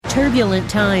Turbulent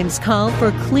times call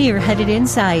for clear-headed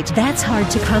insight. That's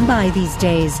hard to come by these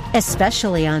days,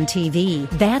 especially on TV.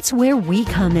 That's where we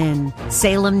come in.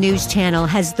 Salem News Channel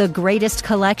has the greatest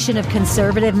collection of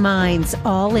conservative minds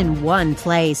all in one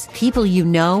place. People you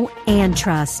know and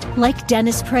trust, like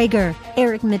Dennis Prager,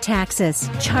 Eric Metaxas,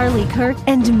 Charlie Kirk,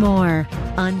 and more.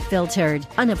 Unfiltered,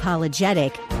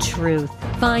 unapologetic truth.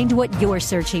 Find what you're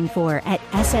searching for at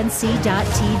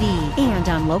snc.tv and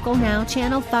on Local Now,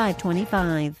 Channel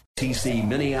 525. TC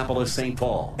Minneapolis St.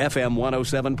 Paul, FM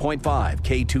 107.5,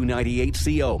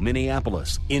 K298CO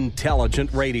Minneapolis,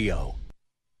 Intelligent Radio.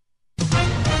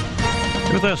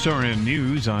 With SRN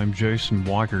News, I'm Jason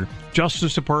Walker.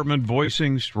 Justice Department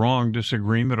voicing strong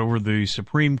disagreement over the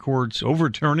Supreme Court's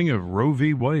overturning of Roe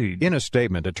v. Wade. In a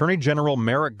statement, Attorney General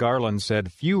Merrick Garland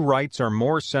said few rights are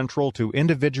more central to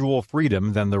individual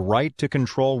freedom than the right to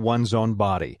control one's own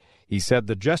body. He said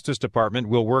the Justice Department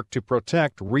will work to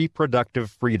protect reproductive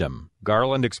freedom.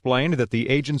 Garland explained that the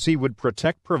agency would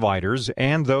protect providers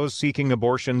and those seeking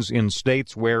abortions in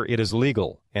states where it is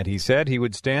legal. And he said he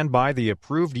would stand by the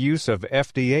approved use of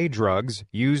FDA drugs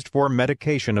used for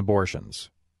medication abortions.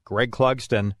 Greg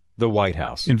Clugston, the White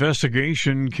House.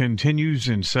 Investigation continues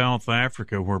in South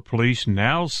Africa, where police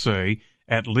now say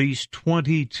at least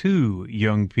 22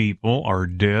 young people are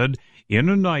dead in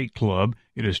a nightclub.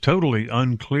 It is totally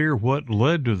unclear what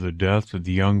led to the death of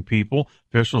the young people.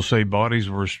 Officials say bodies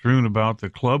were strewn about the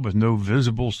club with no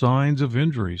visible signs of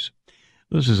injuries.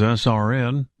 This is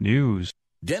SRN News.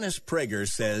 Dennis Prager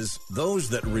says those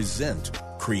that resent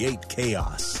create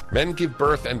chaos. Men give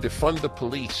birth and defund the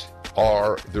police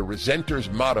are the resenters'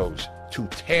 mottos: to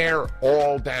tear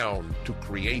all down, to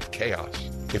create chaos.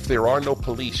 If there are no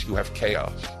police, you have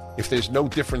chaos. If there's no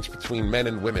difference between men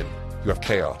and women, you have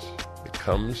chaos. It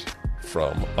comes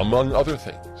from, among other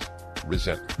things,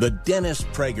 resentment. The Dennis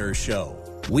Prager Show,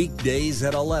 weekdays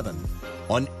at 11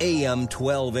 on AM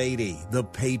 1280, The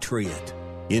Patriot,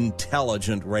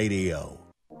 Intelligent Radio.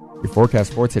 Your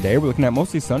forecast for today, we're looking at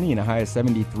mostly sunny and a high of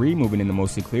 73, moving into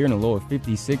mostly clear and a low of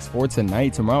 56 for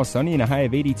tonight. Tomorrow, sunny and a high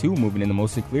of 82, moving into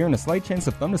mostly clear and a slight chance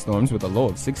of thunderstorms with a low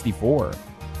of 64.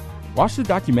 Watch the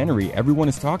documentary everyone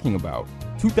is talking about,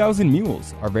 2,000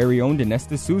 Mules. Our very own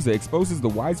Dinesh D'Souza exposes the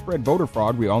widespread voter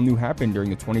fraud we all knew happened during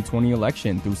the 2020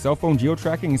 election. Through cell phone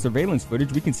geotracking and surveillance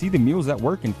footage, we can see the mules at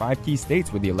work in 5 key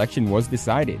states where the election was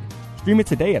decided. Stream it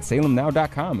today at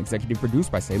salemnow.com, executive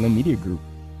produced by Salem Media Group.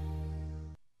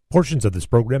 Portions of this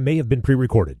program may have been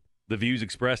pre-recorded. The views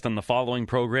expressed on the following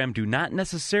program do not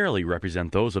necessarily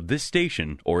represent those of this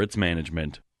station or its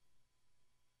management.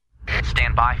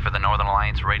 Stand by for the Northern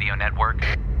Alliance Radio Network.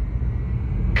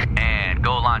 And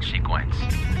go launch sequence.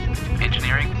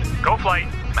 Engineering, go flight.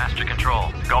 Master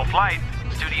control, go flight.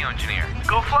 Studio engineer,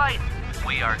 go flight.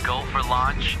 We are go for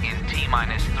launch in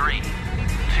T-minus 3, 2,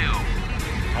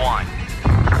 1.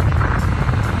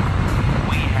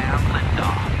 We have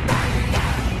liftoff.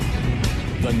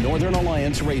 The Northern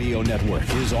Alliance Radio Network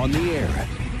is on the air.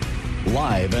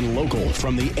 Live and local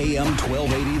from the AM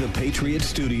 1280 The Patriot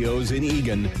Studios in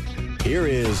Eagan. Here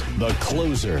is the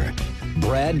closer,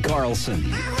 Brad Carlson.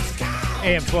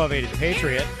 AM 1280 The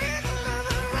Patriot.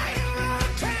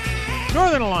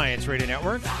 Northern Alliance Radio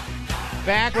Network.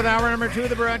 Back with hour number 2 of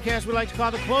the broadcast we like to call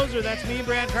The Closer. That's me,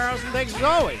 Brad Carlson. Thanks as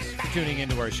always for tuning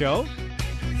into our show.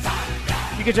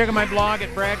 You can check out my blog at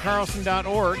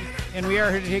bradcarlson.org. And we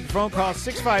are here to take phone calls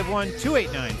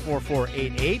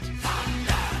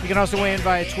 651-289-4488. You can also weigh in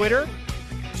via Twitter.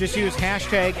 Just use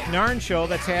hashtag NARN Show.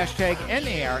 That's hashtag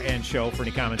NARN Show for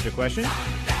any comments or questions.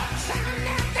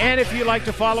 And if you'd like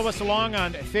to follow us along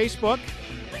on Facebook,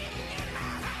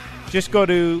 just go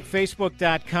to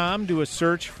facebook.com, do a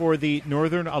search for the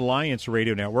Northern Alliance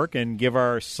Radio Network, and give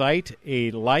our site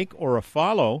a like or a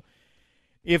follow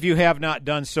if you have not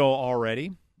done so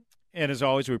already. And as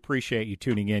always, we appreciate you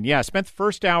tuning in. Yeah, I spent the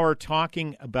first hour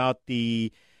talking about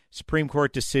the Supreme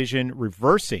Court decision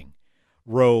reversing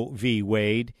Roe v.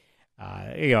 Wade.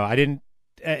 I didn't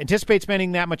anticipate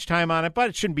spending that much time on it, but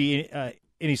it shouldn't be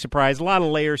any surprise. A lot of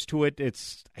layers to it.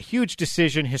 It's a huge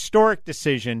decision, historic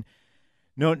decision,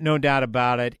 no doubt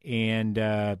about it,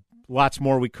 and lots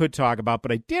more we could talk about.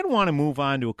 But I did want to move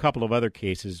on to a couple of other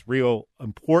cases, real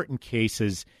important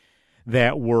cases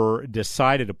that were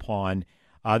decided upon.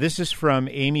 This is from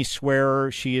Amy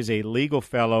Swearer. She is a legal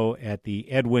fellow at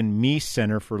the Edwin Meese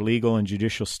Center for Legal and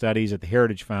Judicial Studies at the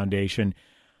Heritage Foundation,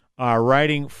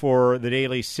 writing for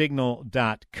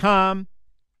thedailysignal.com.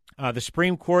 The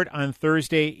Supreme Court on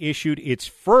Thursday issued its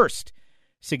first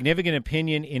significant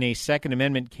opinion in a Second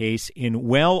Amendment case in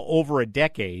well over a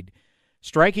decade,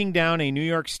 striking down a New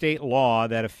York state law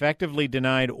that effectively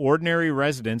denied ordinary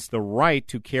residents the right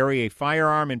to carry a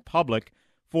firearm in public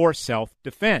for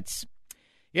self-defense.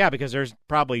 Yeah, because there's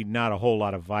probably not a whole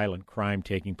lot of violent crime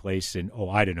taking place in,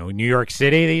 New York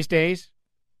City these days.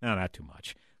 No, not too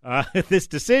much. This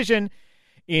decision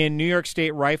in New York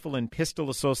State Rifle and Pistol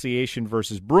Association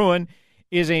versus Bruin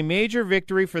is a major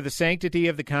victory for the sanctity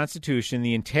of the Constitution,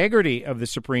 the integrity of the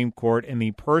Supreme Court, and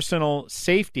the personal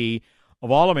safety of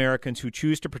all Americans who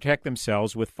choose to protect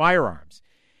themselves with firearms.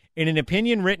 In an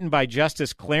opinion written by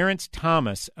Justice Clarence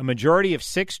Thomas, a majority of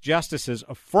 6 justices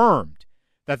affirmed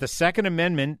that the Second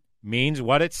Amendment means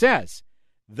what it says.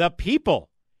 The people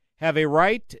have a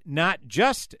right not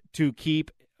just to keep,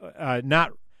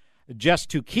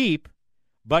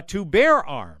 but to bear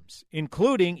arms,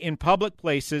 including in public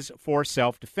places for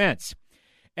self-defense.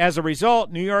 As a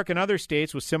result, New York and other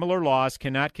states with similar laws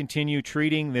cannot continue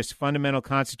treating this fundamental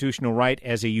constitutional right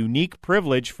as a unique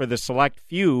privilege for the select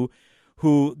few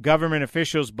who government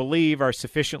officials believe are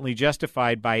sufficiently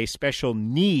justified by a special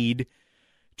need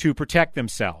to protect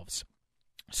themselves.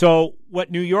 So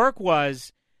what New York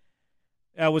was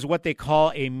what they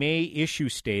call a May issue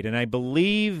state, and I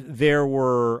believe there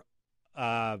were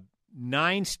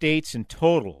 9 states in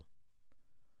total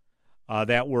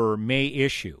that were May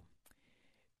issue.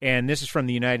 And this is from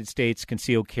the United States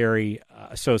Concealed Carry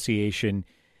Association.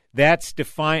 That's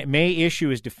defined. May issue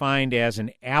is defined as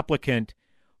an applicant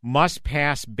must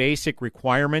pass basic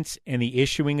requirements, and the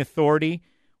issuing authority,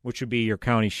 which would be your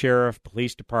county sheriff,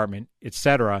 police department,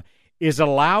 etc., is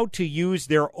allowed to use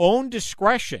their own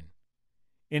discretion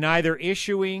in either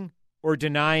issuing or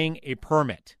denying a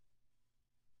permit.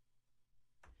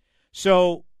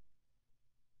 So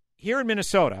here in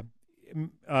Minnesota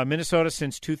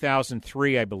since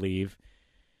 2003, I believe,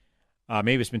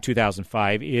 maybe it's been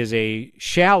 2005, is a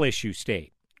shall issue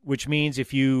state, which means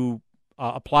if you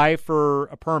apply for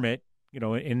a permit,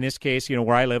 in this case,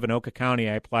 where I live in Oka County,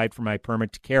 I applied for my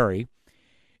permit to carry,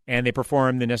 and they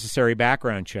performed the necessary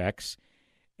background checks.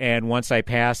 And once I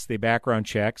passed the background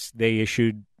checks, they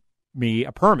issued me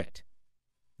a permit.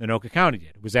 Then Oka County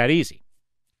did. It was that easy.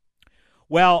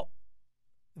 Well,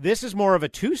 this is more of a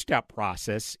 2-step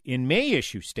process in May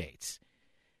issue states,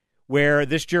 where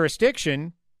this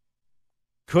jurisdiction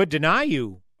could deny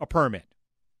you a permit.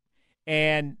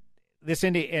 And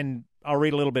I'll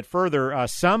read a little bit further.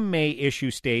 Some May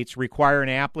issue states require an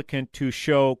applicant to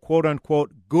show, quote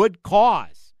unquote, good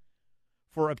cause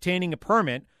for obtaining a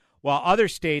permit, while other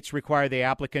states require the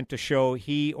applicant to show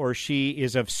he or she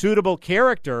is of suitable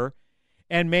character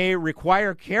and may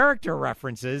require character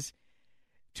references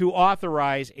to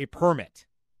authorize a permit.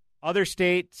 Other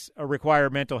states require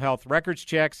mental health records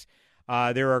checks.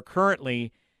 There are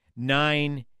currently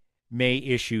 9 May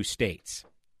issue states.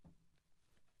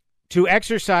 To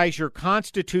exercise your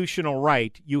constitutional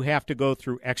right, you have to go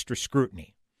through extra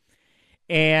scrutiny.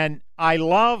 And I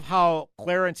love how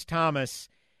Clarence Thomas,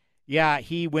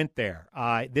 he went there.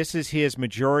 This is his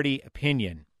majority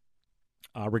opinion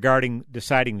regarding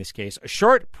deciding this case. A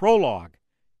short prologue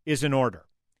is in order.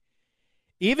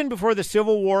 Even before the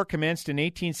Civil War commenced in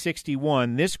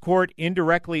 1861, this court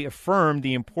indirectly affirmed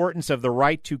the importance of the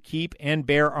right to keep and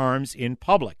bear arms in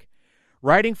public.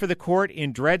 Writing for the court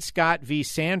in Dred Scott v.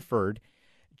 Sanford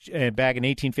back in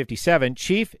 1857,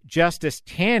 Chief Justice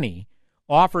Taney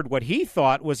offered what he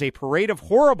thought was a parade of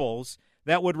horribles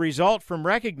that would result from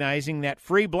recognizing that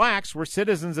free blacks were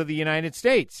citizens of the United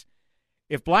States.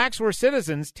 If blacks were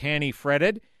citizens, Taney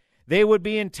fretted, they would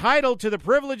be entitled to the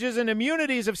privileges and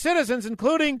immunities of citizens,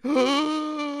 including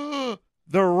the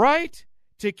right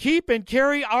to keep and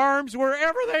carry arms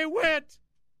wherever they went.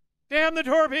 Damn the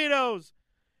torpedoes.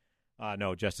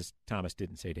 No, Justice Thomas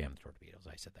didn't say damn the torpedoes.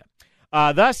 I said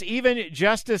that. Thus, even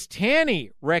Justice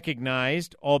Taney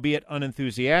recognized, albeit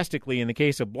unenthusiastically in the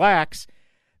case of blacks,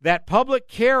 that public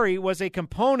carry was a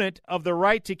component of the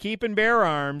right to keep and bear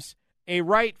arms, a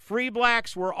right free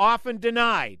blacks were often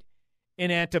denied in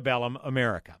antebellum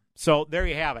America. So there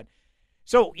you have it.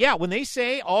 So, when they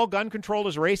say all gun control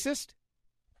is racist,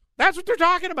 that's what they're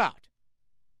talking about.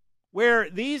 Where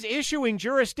these issuing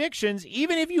jurisdictions,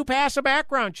 even if you pass a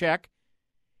background check,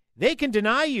 they can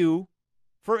deny you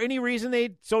for any reason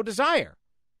they so desire.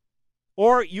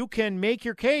 Or you can make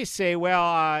your case, say,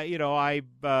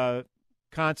 I'm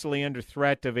constantly under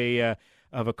threat of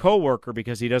a coworker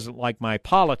because he doesn't like my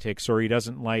politics or he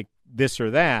doesn't like this or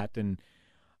that. And,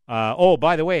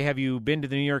 by the way, have you been to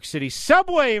the New York City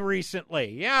subway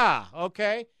recently? Yeah,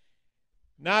 okay.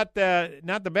 Not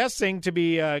the best thing to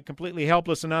be completely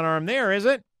helpless and unarmed there, is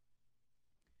it?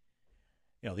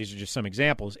 These are just some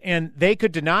examples. And they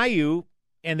could deny you,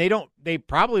 and they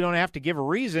probably don't have to give a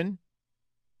reason.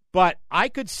 But I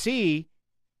could see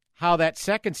how that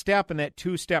second step in that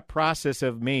two-step process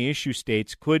of may issue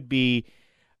states could be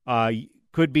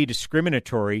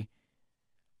discriminatory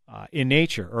in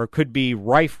nature, or could be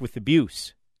rife with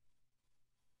abuse.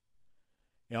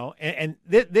 And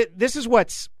this is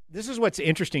what's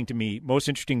interesting to me. Most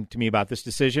interesting to me about this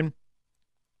decision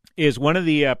is one of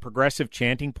the progressive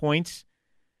chanting points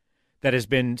that has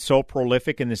been so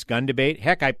prolific in this gun debate.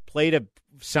 Heck, I played a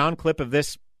sound clip of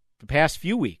this the past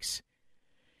few weeks.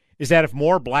 Is that if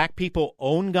more black people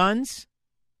own guns,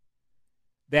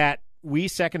 that we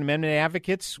Second Amendment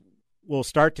advocates will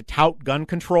start to tout gun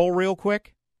control real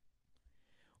quick?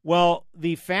 Well,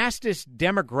 the fastest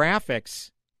demographics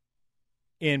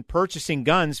in purchasing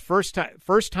guns,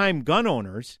 first-time gun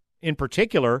owners in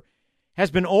particular, has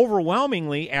been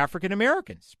overwhelmingly African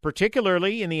Americans,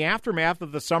 particularly in the aftermath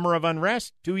of the Summer of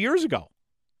Unrest 2 years ago.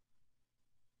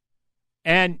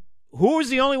 And who is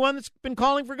the only one that's been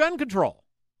calling for gun control?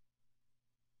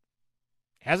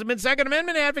 Hasn't been Second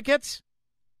Amendment advocates.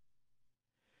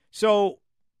 So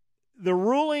the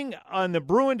ruling on the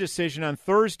Bruen decision on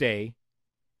Thursday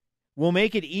will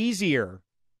make it easier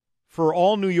for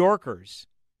all New Yorkers,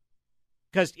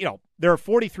 because, there are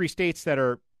 43 states that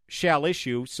are shall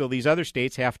issue, so these other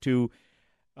states have to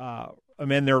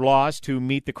amend their laws to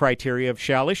meet the criteria of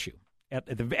shall issue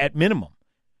at minimum.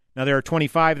 Now, there are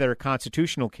 25 that are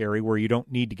constitutional carry, where you don't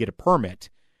need to get a permit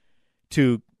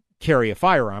to carry a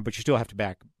firearm, but you still have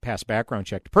to pass a background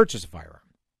check to purchase a firearm.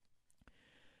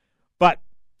 But,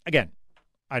 again,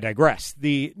 I digress.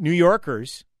 The New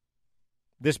Yorkers,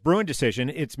 this Bruen decision,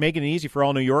 it's making it easy for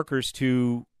all New Yorkers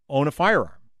to own a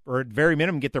firearm, or at very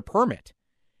minimum get their permit.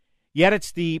 Yet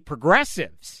it's the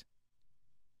progressives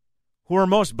who are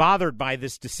most bothered by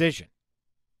this decision.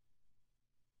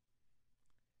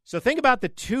 So think about the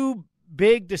two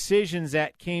big decisions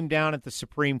that came down at the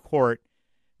Supreme Court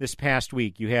this past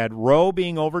week. You had Roe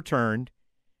being overturned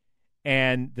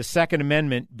and the Second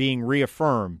Amendment being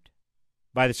reaffirmed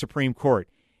by the Supreme Court.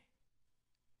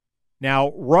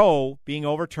 Now, Roe being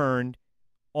overturned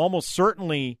almost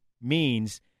certainly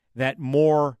means that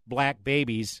more black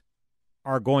babies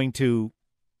are going to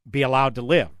be allowed to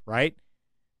live, right?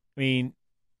 I mean,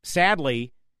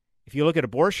 sadly, if you look at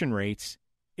abortion rates,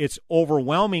 it's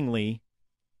overwhelming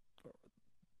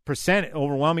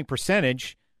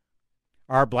percentage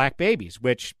are black babies,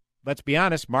 which, let's be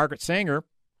honest, Margaret Sanger,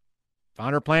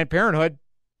 founder of Planned Parenthood,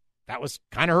 that was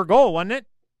kind of her goal, wasn't it?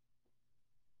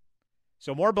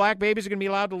 So more black babies are going to be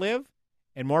allowed to live,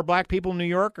 and more black people in New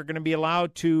York are going to be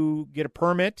allowed to get a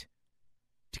permit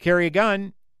to carry a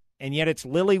gun, and yet it's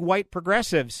lily white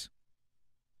progressives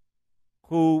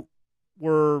who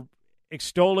were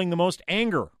extolling the most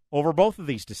anger over both of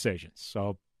these decisions.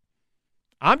 So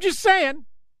I'm just saying.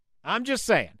 By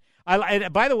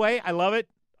the way, I love it.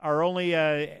 Our only,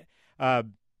 of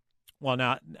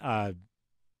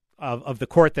the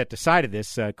court that decided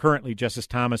this, currently Justice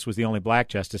Thomas was the only black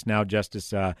justice. Now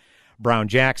Justice Brown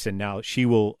Jackson. Now she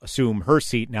will assume her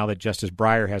seat now that Justice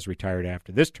Breyer has retired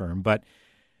after this term. But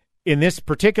in this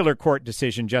particular court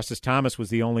decision, Justice Thomas was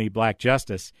the only black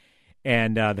justice.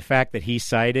 And the fact that he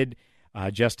cited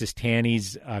Justice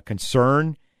Taney's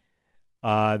concern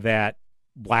that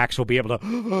blacks will be able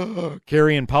to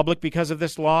carry in public because of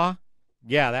this law,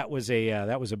 yeah, that was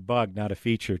a bug, not a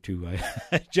feature to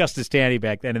Justice Taney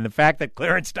back then. And the fact that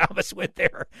Clarence Thomas went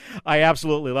there, I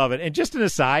absolutely love it. And just an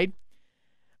aside,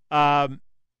 in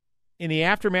the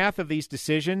aftermath of these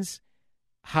decisions,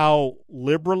 how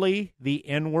liberally the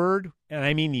N-word, and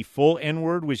I mean the full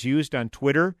N-word, was used on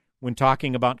Twitter when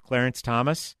talking about Clarence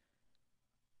Thomas.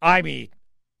 I mean,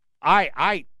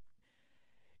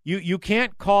 you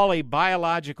can't call a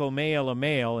biological male a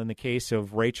male in the case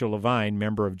of Rachel Levine,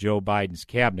 member of Joe Biden's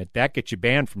cabinet. That gets you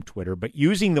banned from Twitter. But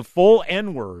using the full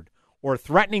N-word or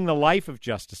threatening the life of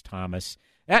Justice Thomas,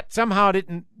 that somehow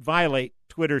didn't violate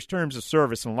Twitter's terms of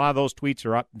service, and a lot of those tweets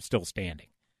are up and still standing,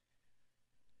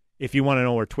 if you want to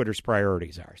know where Twitter's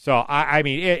priorities are. So, I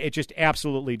mean, it's just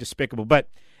absolutely despicable. But,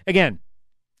 again,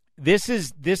 this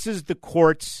is the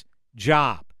court's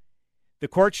job. The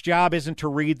court's job isn't to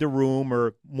read the room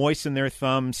or moisten their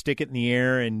thumb, stick it in the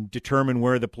air, and determine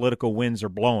where the political winds are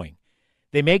blowing.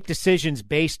 They make decisions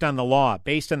based on the law,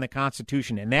 based on the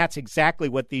Constitution, and that's exactly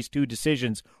what these two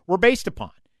decisions were based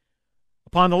upon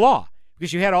the law.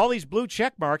 Because you had all these blue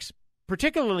check marks,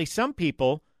 particularly some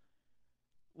people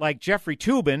like Jeffrey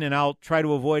Toobin, and I'll try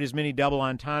to avoid as many double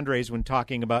entendres when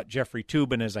talking about Jeffrey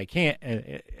Toobin as I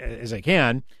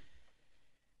can.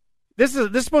 This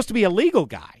is supposed to be a legal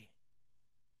guy.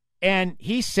 And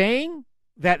he's saying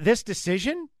that this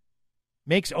decision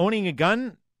makes owning a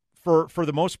gun for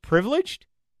the most privileged?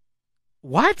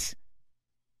 What?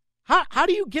 How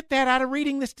do you get that out of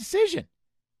reading this decision?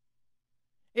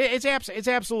 It's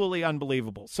absolutely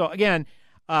unbelievable. So, again,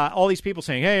 all these people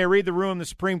saying, hey, I read the room. The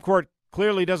Supreme Court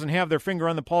clearly doesn't have their finger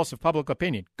on the pulse of public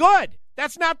opinion. Good.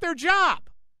 That's not their job.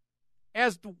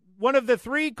 As one of the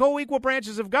three co-equal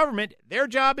branches of government, their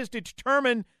job is to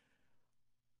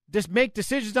make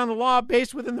decisions on the law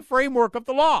based within the framework of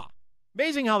the law.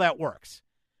 Amazing how that works.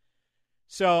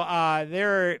 So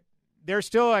there's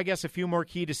still, I guess, a few more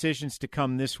key decisions to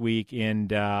come this week,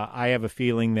 and I have a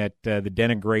feeling that the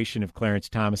denigration of Clarence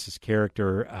Thomas's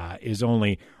character is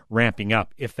only ramping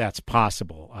up, if that's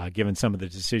possible, given some of the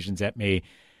decisions that may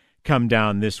come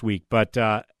down this week. But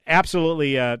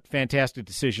absolutely a fantastic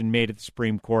decision made at the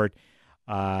Supreme Court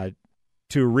to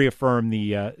reaffirm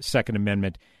the Second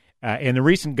Amendment. And the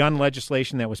recent gun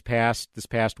legislation that was passed this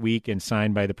past week and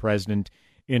signed by the president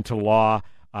into law,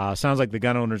 sounds like the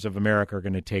gun owners of America are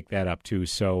going to take that up, too.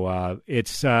 So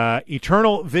it's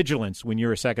eternal vigilance when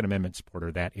you're a Second Amendment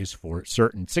supporter. That is for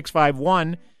certain.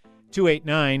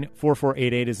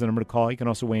 651-289-4488 is the number to call. You can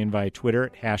also weigh in via Twitter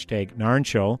at hashtag Narn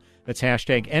Show. That's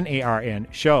hashtag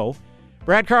NARN Show.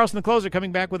 Brad Carlson, the closer,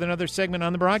 coming back with another segment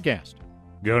on the broadcast.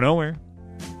 Go nowhere.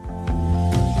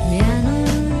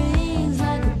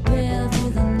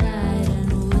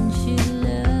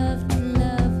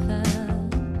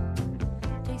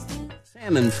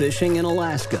 Salmon fishing in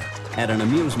Alaska, at an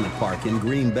amusement park in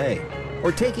Green Bay,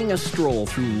 or taking a stroll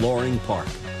through Loring Park.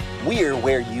 We're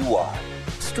where you are.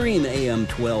 Stream AM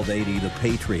 1280 The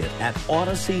Patriot at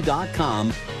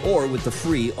Odyssey.com or with the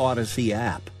free Odyssey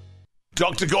app.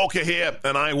 Dr. Gorka here,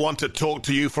 and I want to talk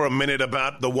to you for a minute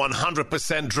about the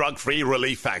 100% drug-free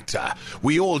Relief Factor.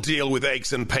 We all deal with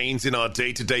aches and pains in our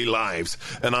day-to-day lives,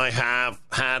 and I have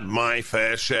had my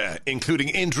fair share, including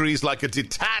injuries like a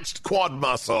detached quad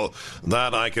muscle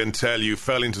that I can tell you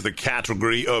fell into the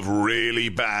category of really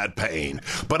bad pain.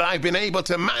 But I've been able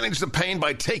to manage the pain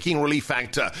by taking Relief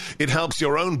Factor. It helps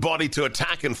your own body to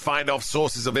attack and fight off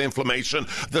sources of inflammation,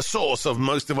 the source of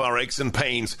most of our aches and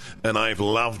pains, and I've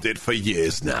loved it for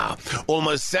years now.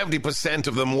 Almost 70%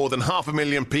 of the more than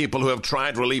 500,000 people who have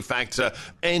tried Relief Factor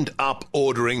end up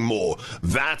ordering more.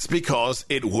 That's because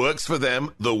it works for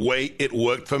them the way it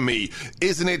worked for me.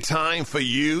 Isn't it time for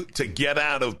you to get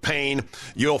out of pain?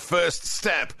 Your first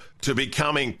step to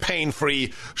becoming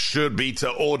pain-free should be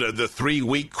to order the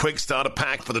 3-week quick starter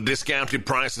pack for the discounted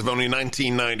price of only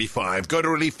 $19.95. Go to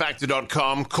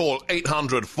relieffactor.com, call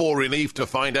 800-4RELIEF to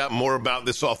find out more about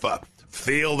this offer.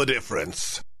 Feel the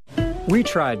difference. We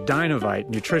tried Dynovite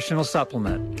nutritional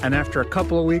supplement, and after a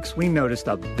couple of weeks, we noticed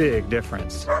a big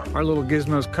difference. Our little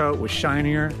Gizmo's coat was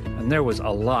shinier, and there was a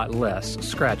lot less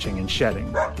scratching and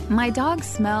shedding. My dog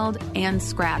smelled and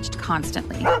scratched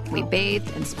constantly. We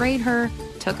bathed and sprayed her,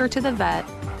 took her to the vet,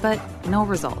 but no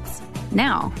results.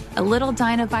 Now, a little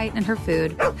Dynovite in her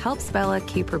food helps Bella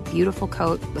keep her beautiful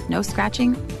coat with no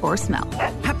scratching or smell.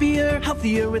 Happier,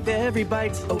 healthier with every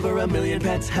bite. Over 1 million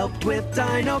pets helped with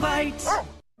Dynovite.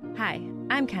 Hi,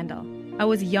 I'm Kendall. I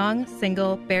was young,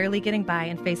 single, barely getting by,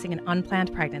 and facing an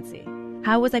unplanned pregnancy.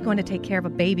 How was I going to take care of a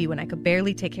baby when I could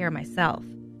barely take care of myself?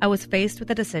 I was faced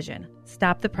with a decision: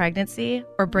 stop the pregnancy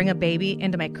or bring a baby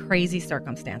into my crazy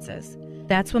circumstances.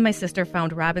 That's when my sister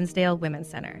found Robbinsdale Women's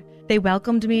Center. They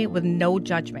welcomed me with no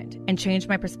judgment and changed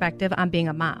my perspective on being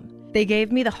a mom. They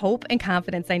gave me the hope and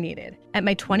confidence I needed. At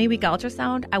my 20-week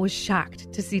ultrasound, I was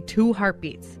shocked to see 2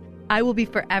 heartbeats. I will be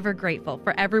forever grateful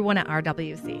for everyone at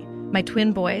RWC. My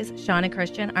twin boys, Sean and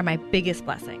Christian, are my biggest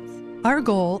blessings. Our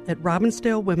goal at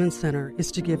Robbinsdale Women's Center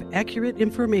is to give accurate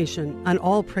information on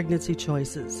all pregnancy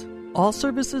choices. All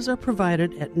services are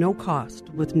provided at no cost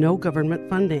with no government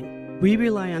funding. We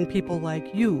rely on people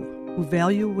like you who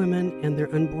value women and their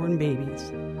unborn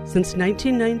babies. Since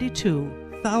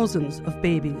 1992, thousands of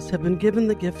babies have been given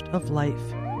the gift of life.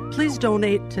 Please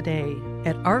donate today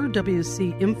at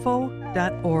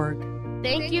rwcinfo.org.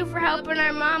 Thank you for helping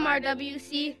our mom,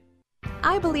 RWC.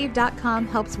 IBelieve.com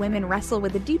helps women wrestle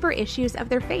with the deeper issues of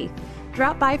their faith.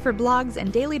 Drop by for blogs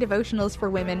and daily devotionals for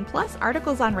women, plus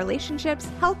articles on relationships,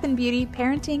 health and beauty,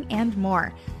 parenting, and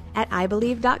more. At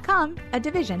IBelieve.com, a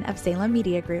division of Salem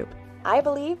Media Group.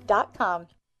 IBelieve.com.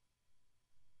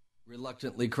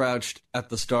 Reluctantly crouched at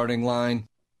the starting line.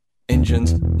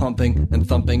 Engines pumping and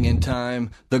thumping in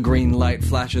time. The green light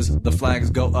flashes, the flags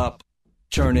go up.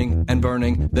 Churning and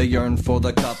burning, they yearn for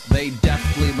the cup. They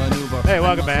deftly maneuver. Hey,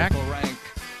 welcome back. Rank,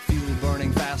 fuel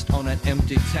burning fast on an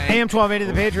empty tank. AM 1280,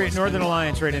 The Patriot, Northern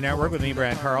Alliance Radio Network with me,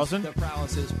 Brad Carlson.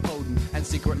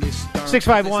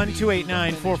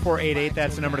 651-289-4488.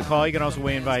 That's the number to call. You can also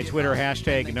weigh in via Twitter,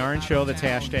 hashtag NARN Show. That's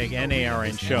hashtag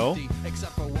NARN Show.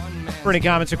 For any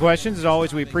comments or questions, as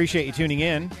always, we appreciate you tuning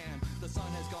in.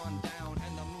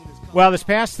 Well, this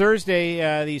past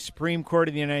Thursday, the Supreme Court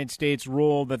of the United States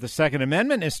ruled that the Second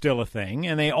Amendment is still a thing,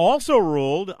 and they also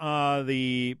ruled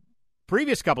the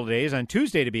previous couple of days, on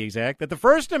Tuesday to be exact, that the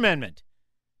First Amendment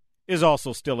is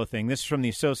also still a thing. This is from the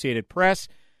Associated Press.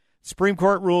 The Supreme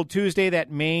Court ruled Tuesday that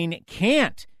Maine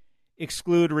can't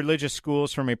exclude religious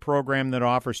schools from a program that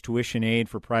offers tuition aid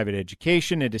for private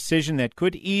education, a decision that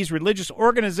could ease religious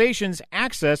organizations'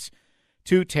 access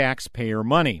to taxpayer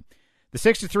money. The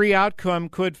 6-3 outcome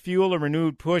could fuel a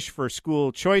renewed push for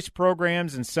school choice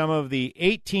programs in some of the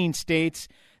 18 states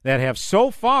that have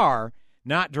so far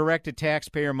not directed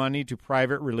taxpayer money to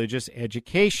private religious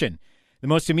education. The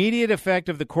most immediate effect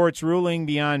of the court's ruling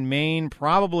beyond Maine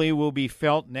probably will be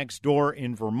felt next door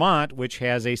in Vermont, which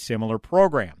has a similar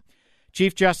program.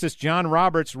 Chief Justice John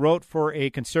Roberts wrote for a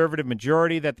conservative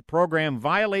majority that the program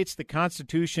violates the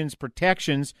Constitution's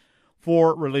protections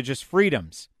for religious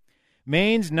freedoms.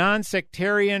 Maine's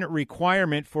non-sectarian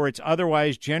requirement for its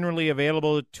otherwise generally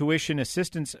available tuition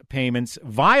assistance payments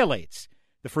violates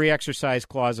the free exercise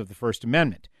clause of the First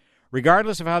Amendment.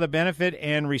 Regardless of how the benefit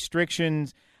and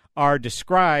restrictions are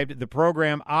described, the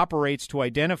program operates to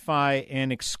identify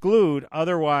and exclude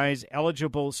otherwise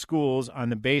eligible schools on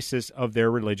the basis of their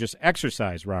religious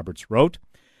exercise, Roberts wrote.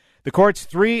 The court's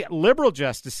 3 liberal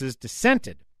justices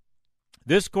dissented.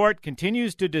 This court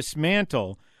continues to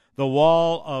dismantle the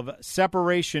wall of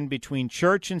separation between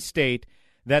church and state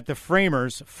that the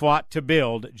framers fought to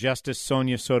build, Justice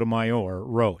Sonia Sotomayor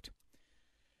wrote.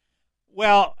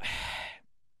 Well,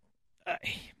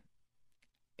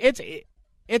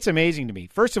 it's amazing to me.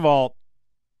 First of all,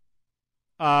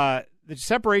 the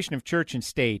separation of church and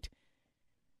state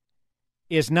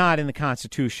is not in the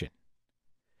Constitution.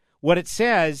 What it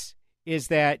says is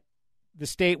that the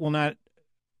state will not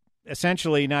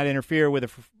interfere with a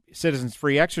citizens'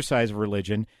 free exercise of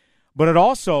religion, but it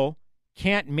also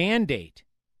can't mandate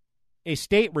a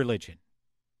state religion.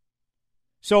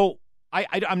 So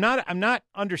I'm not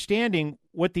understanding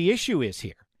what the issue is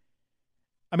here.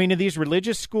 I mean, are these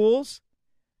religious schools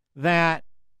that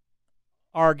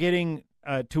are getting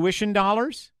tuition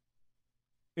dollars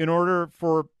in order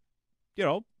for,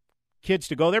 kids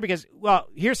to go there? Because, well,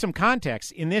 here's some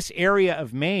context. In this area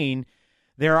of Maine,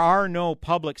 there are no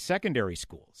public secondary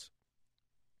schools.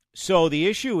 So the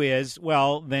issue is,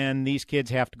 well, then these kids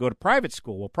have to go to private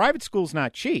school. Well, private school's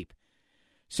not cheap.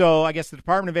 So I guess the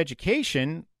Department of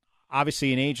Education,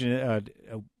 obviously a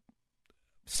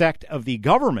sect of the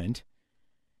government,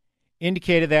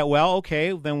 indicated that, well,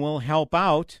 okay, then we'll help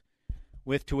out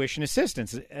with tuition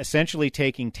assistance, essentially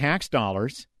taking tax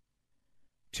dollars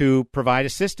to provide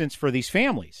assistance for these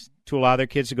families to allow their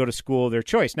kids to go to school of their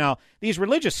choice. Now, these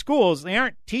religious schools, they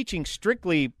aren't teaching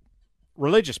strictly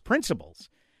religious principles.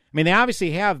 I mean, they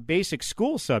obviously have basic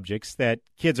school subjects that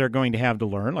kids are going to have to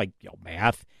learn, like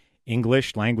math,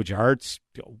 English, language arts,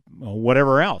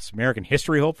 whatever else, American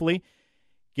history, hopefully.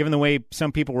 Given the way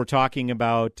some people were talking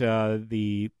about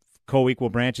the co-equal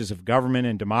branches of government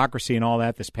and democracy and all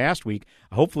that this past week,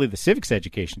 hopefully the civics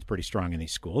education is pretty strong in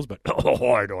these schools, but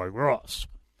I digress.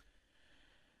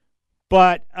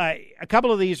 But a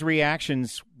couple of these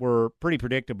reactions were pretty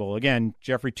predictable. Again,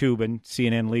 Jeffrey Toobin,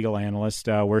 CNN legal analyst,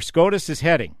 where SCOTUS is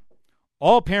heading.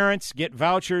 All parents get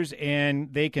vouchers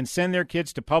and they can send their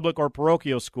kids to public or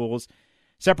parochial schools.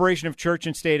 Separation of church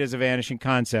and state is a vanishing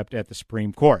concept at the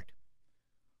Supreme Court.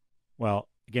 Well,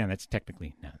 again, that's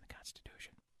technically not in the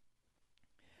Constitution.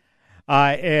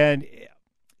 And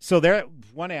so there,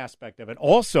 one aspect of it.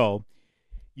 Also,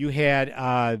 you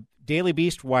had Daily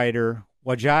Beast writer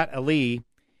Wajat Ali.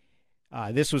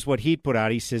 This was what he'd put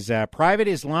out. He says, private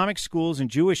Islamic schools and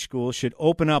Jewish schools should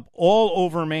open up all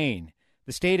over Maine.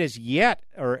 The state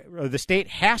the state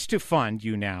has to fund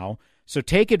you now, so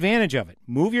take advantage of it.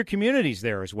 Move your communities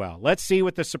there as well. Let's see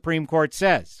what the Supreme Court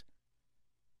says.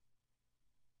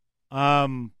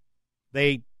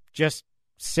 They just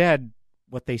said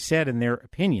what they said in their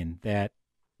opinion, that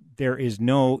there is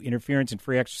no interference in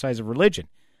free exercise of religion.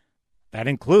 That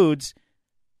includes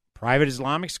private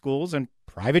Islamic schools and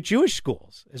private Jewish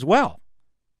schools as well.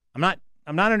 I'm not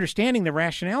understanding the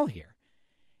rationale here.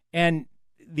 And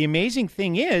the amazing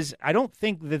thing is, I don't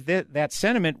think that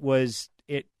sentiment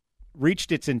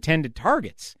reached its intended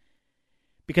targets,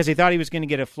 because he thought he was going to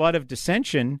get a flood of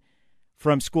dissension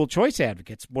from school choice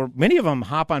advocates, where many of them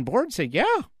hop on board and say,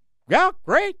 yeah,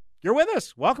 great, you're with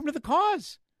us. Welcome to the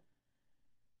cause.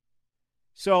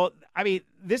 So, I mean,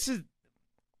 this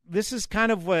is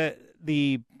kind of where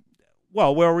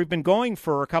we've been going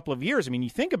for a couple of years. I mean, you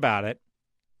think about it,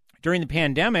 during the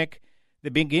pandemic,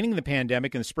 the beginning of the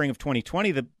pandemic in the spring of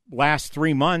 2020, the last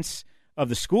 3 months of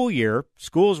the school year,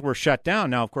 schools were shut down.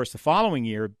 Now, of course, the following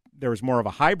year, there was more of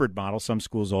a hybrid model. Some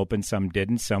schools opened, some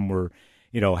didn't. Some were,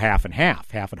 half and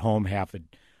half at home, half at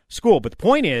school. But the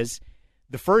point is,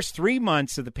 the first 3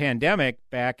 months of the pandemic,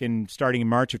 starting in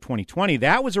March of 2020,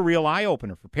 that was a real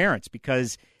eye-opener for parents,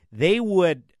 because they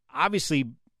would, obviously,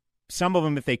 some of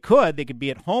them, if they could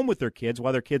be at home with their kids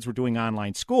while their kids were doing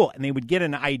online school, and they would get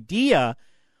an idea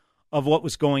of what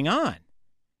was going on,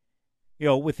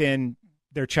 within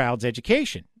their child's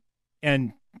education.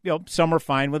 And, some were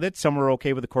fine with it. Some were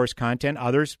okay with the course content.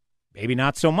 Others, maybe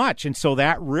not so much. And so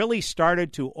that really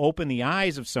started to open the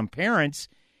eyes of some parents.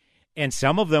 And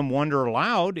some of them wonder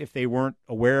aloud, if they weren't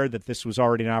aware that this was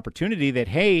already an opportunity, that,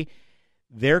 hey,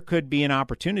 there could be an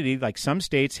opportunity, like some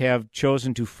states have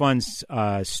chosen to fund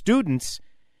students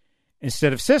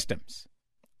instead of systems.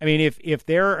 I mean, if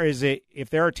there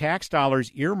are tax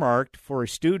dollars earmarked for a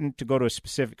student to go to a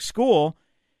specific school,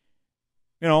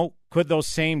 could those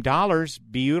same dollars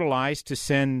be utilized to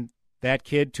send that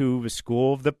kid to a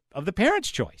school of the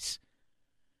parent's choice?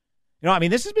 I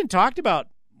mean, this has been talked about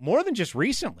more than just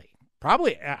recently.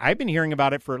 Probably, I've been hearing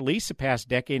about it for at least the past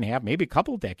decade and a half, maybe a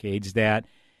couple of decades, that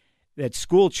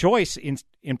school choice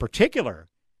in particular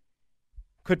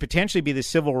could potentially be the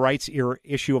civil rights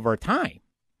issue of our time.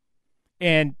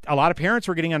 And a lot of parents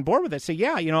were getting on board with it. Say,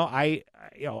 yeah, I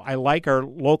like our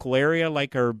local area,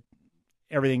 like our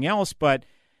everything else, but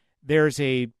there's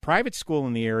a private school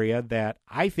in the area that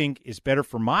I think is better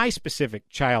for my specific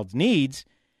child's needs,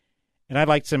 and I'd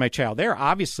like to send my child there.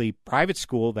 Obviously, private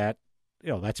school, that's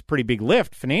a pretty big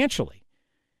lift financially.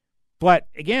 But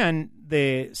again,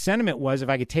 the sentiment was, if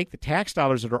I could take the tax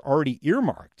dollars that are already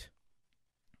earmarked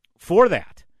for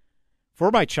that, for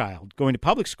my child going to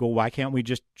public school, why can't we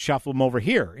just shuffle them over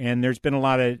here? And there's been a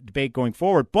lot of debate going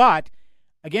forward. But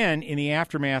again, in the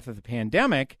aftermath of the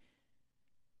pandemic,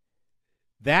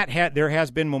 there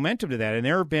has been momentum to that. And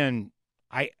there have been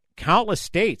countless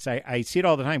states. I see it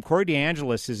all the time. Corey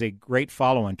DeAngelis is a great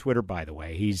follow on Twitter, by the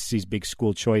way. He's a big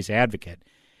school choice advocate.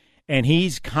 And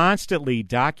he's constantly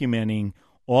documenting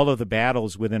all of the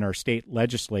battles within our state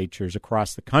legislatures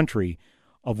across the country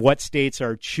of what states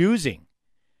are choosing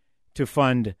to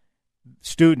fund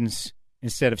students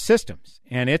instead of systems.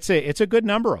 And it's a good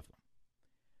number of them.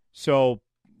 So,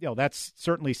 that's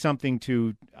certainly something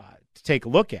to take a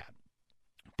look at.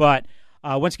 But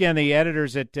once again, the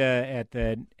editors at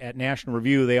National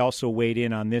Review, they also weighed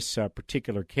in on this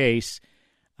particular case.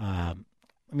 Let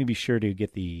me be sure to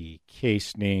get the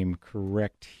case name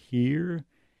correct here.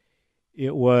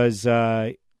 It was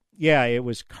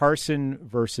Carson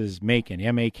versus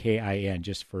Macon, Makin,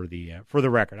 just for the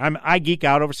record. I geek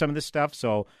out over some of this stuff,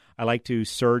 so I like to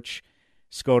search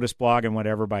SCOTUS blog and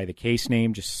whatever by the case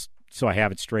name, just so I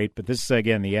have it straight. But this is,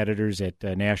 again, the editors at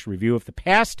National Review. If the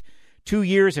past 2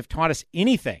 years have taught us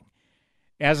anything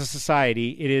as a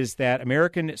society, it is that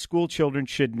American school children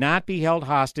should not be held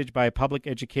hostage by a public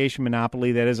education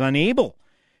monopoly that is unable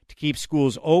to keep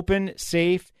schools open,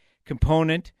 safe,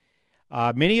 component.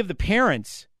 Many of the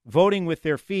parents voting with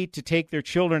their feet to take their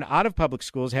children out of public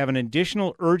schools have an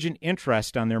additional urgent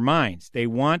interest on their minds. They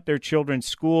want their children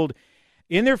schooled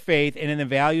in their faith and in the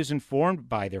values informed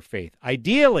by their faith.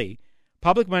 Ideally,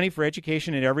 public money for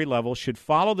education at every level should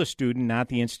follow the student, not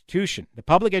the institution. The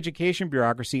public education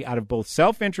bureaucracy, out of both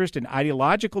self-interest and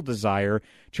ideological desire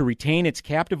to retain its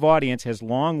captive audience, has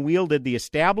long wielded the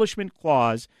Establishment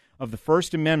Clause of the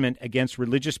First Amendment against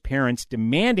religious parents,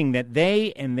 demanding that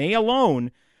they, and they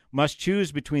alone, must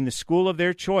choose between the school of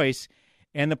their choice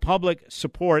and the public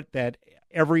support that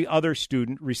every other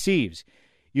student receives.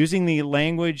 Using the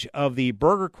language of the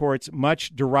Burger Court's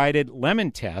much-derided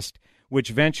Lemon Test, which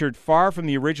ventured far from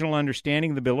the original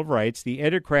understanding of the Bill of Rights, the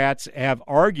editocrats have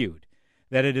argued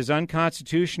that it is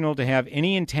unconstitutional to have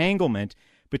any entanglement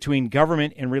between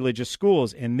government and religious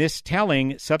schools. And this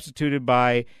telling, substituting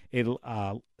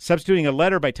a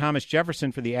letter by Thomas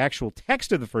Jefferson for the actual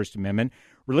text of the First Amendment,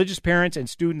 religious parents and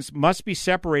students must be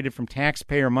separated from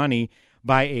taxpayer money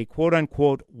by a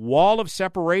quote-unquote wall of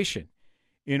separation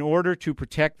in order to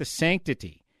protect the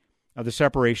sanctity of the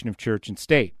separation of church and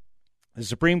state. The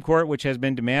Supreme Court, which has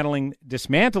been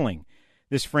dismantling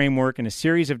this framework in a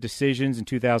series of decisions in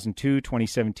 2002,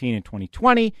 2017, and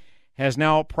 2020, has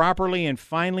now properly and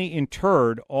finally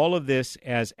interred all of this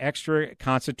as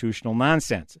extra-constitutional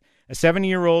nonsense. A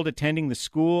 7-year-old attending the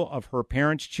school of her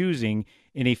parents' choosing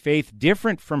in a faith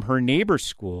different from her neighbor's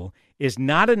school is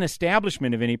not an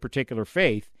establishment of any particular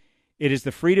faith. It is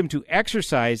the freedom to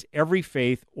exercise every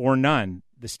faith or none,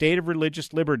 the state of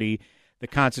religious liberty the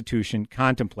Constitution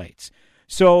contemplates.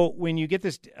 So when you get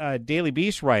this Daily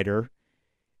Beast writer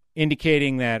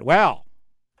indicating that, well,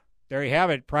 there you have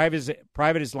it,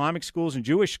 private Islamic schools and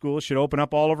Jewish schools should open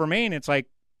up all over Maine, it's like,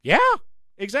 yeah,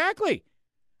 exactly.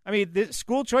 I mean, the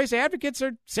school choice advocates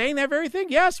are saying that very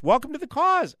thing. Yes, welcome to the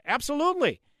cause.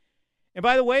 Absolutely. And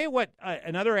by the way, what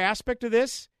another aspect of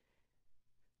this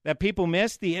that people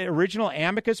missed, the original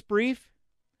amicus brief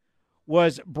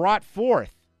was brought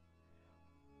forth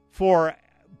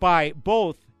by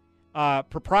both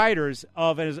proprietors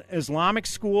of an Islamic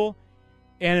school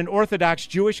and an Orthodox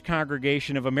Jewish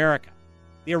congregation of America.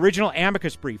 The original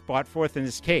amicus brief brought forth in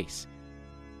this case.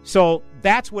 So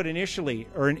that's what instantly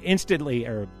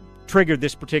triggered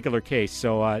this particular case.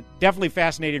 So definitely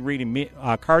fascinating reading.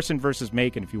 Carson versus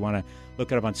Macon, if you want to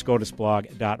look it up on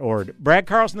SCOTUSblog.org. Brad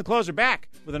Carlson, the closer, back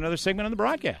with another segment on the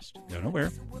broadcast. Don't know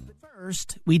where.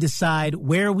 First, we decide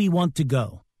where we want to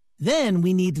go. Then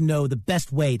we need to know the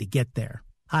best way to get there.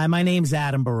 Hi, my name's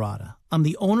Adam Barada. I'm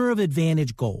the owner of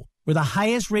Advantage Gold. We're the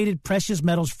highest-rated precious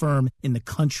metals firm in the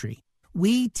country.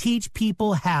 We teach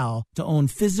people how to own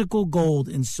physical gold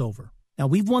and silver. Now,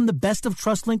 we've won the Best of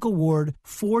TrustLink Award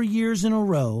 4 years in a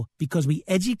row because we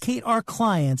educate our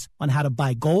clients on how to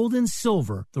buy gold and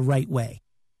silver the right way.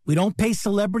 We don't pay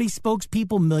celebrity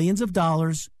spokespeople millions of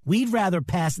dollars. We'd rather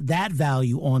pass that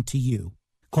value on to you.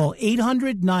 Call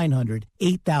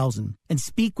 800-900-8000 and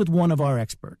speak with one of our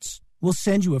experts. We'll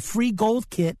send you a free gold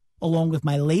kit along with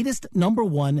my latest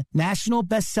 #1 national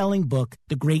best-selling book,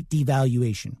 The Great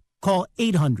Devaluation. Call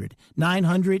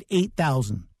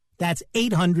 800-900-8000. That's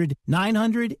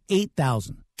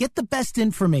 800-900-8000. Get the best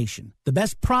information, the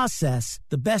best process,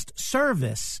 the best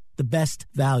service, the best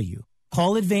value.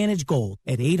 Call Advantage Gold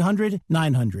at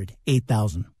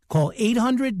 800-900-8000. Call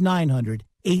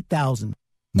 800-900-8000.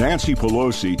 Nancy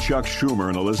Pelosi, Chuck Schumer,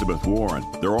 and Elizabeth Warren,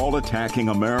 they're all attacking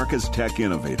America's tech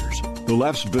innovators. The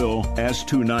left's bill,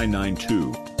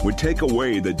 S-2992, would take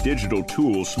away the digital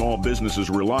tools small businesses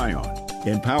rely on,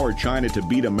 empower China to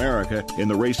beat America in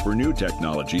the race for new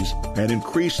technologies, and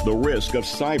increase the risk of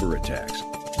cyber attacks.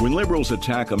 When liberals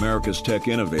attack America's tech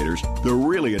innovators, they're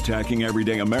really attacking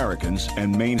everyday Americans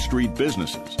and Main Street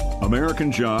businesses.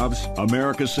 American jobs,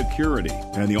 America's security,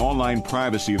 and the online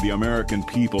privacy of the American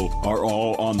people are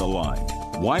all on the line.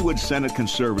 Why would Senate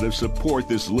conservatives support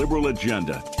this liberal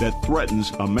agenda that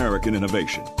threatens American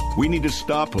innovation? We need to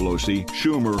stop Pelosi,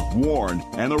 Schumer, Warren,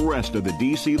 and the rest of the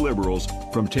D.C. liberals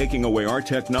from taking away our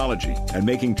technology and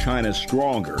making China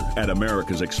stronger at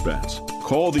America's expense.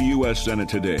 Call the U.S. Senate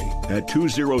today at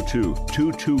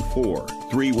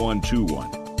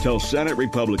 202-224-3121. Tell Senate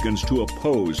Republicans to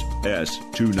oppose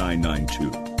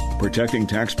S-2992.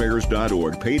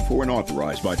 ProtectingTaxpayers.org, paid for and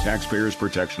authorized by Taxpayers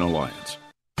Protection Alliance.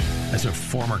 As a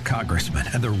former congressman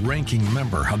and the ranking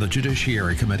member on the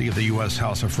Judiciary Committee of the U.S.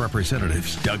 House of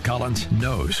Representatives, Doug Collins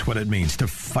knows what it means to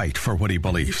fight for what he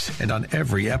believes. And on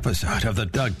every episode of the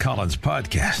Doug Collins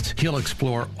podcast, he'll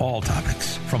explore all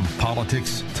topics, from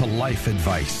politics to life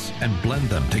advice, and blend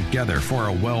them together for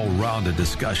a well-rounded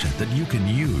discussion that you can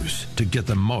use to get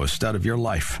the most out of your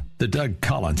life. The Doug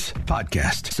Collins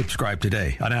Podcast. Subscribe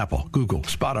today on Apple, Google,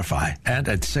 Spotify, and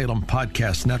at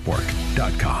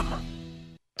SalemPodcastNetwork.com.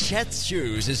 Chet's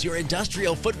Shoes is your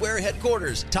industrial footwear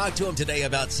headquarters. Talk to him today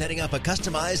about setting up a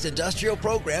customized industrial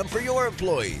program for your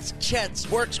employees. Chet's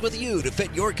works with you to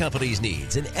fit your company's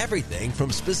needs in everything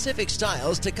from specific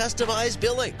styles to customized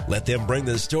billing. Let them bring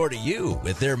the store to you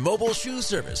with their mobile shoe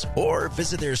service or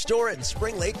visit their store in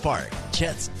Spring Lake Park.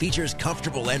 Chet's features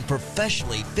comfortable and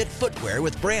professionally fit footwear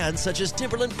with brands such as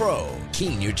Timberland Pro,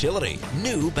 Keen Utility,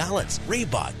 New Balance,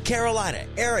 Reebok, Carolina,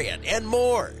 Ariat, and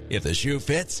more. If the shoe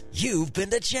fits, you've been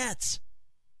to Jets.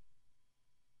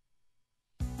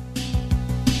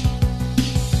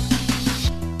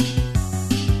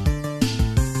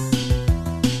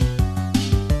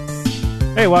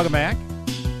 Hey, welcome back.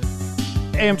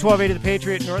 AM 1280, the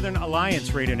Patriot Northern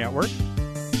Alliance Radio Network.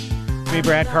 Me,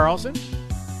 Brad Carlson.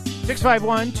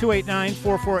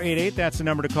 651-289-4488. That's the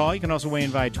number to call. You can also weigh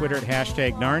in via Twitter at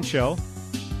hashtag NARN Show.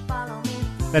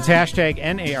 That's hashtag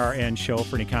NARN Show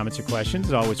for any comments or questions.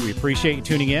 As always, we appreciate you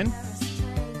tuning in.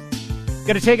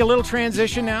 Going to take a little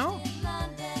transition now.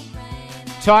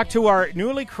 Talk to our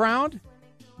newly crowned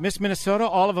Miss Minnesota,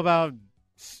 all of about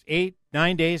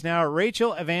 8-9 days now.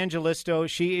 Rachel Evangelisto,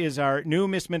 she is our new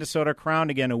Miss Minnesota, crowned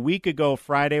again a week ago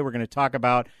Friday. We're going to talk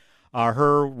about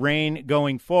her reign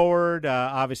going forward.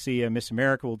 Obviously, Miss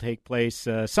America will take place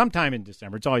sometime in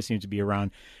December. It always seems to be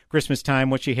around Christmas time,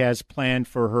 what she has planned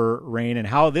for her reign and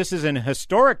how this is an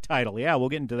historic title. Yeah, we'll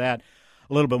get into that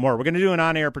a little bit more. We're going to do an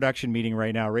on-air production meeting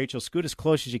right now. Rachel, scoot as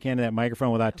close as you can to that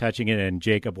microphone without touching it, and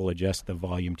Jacob will adjust the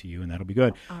volume to you, and that'll be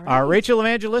good. All right. Rachel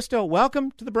Evangelisto,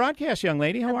 welcome to the broadcast, young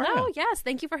lady. How are you? Oh, yes.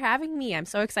 Thank you for having me. I'm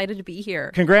so excited to be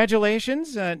here.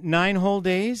 Congratulations. 9 whole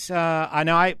days. I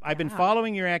know I've been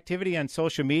following your activity on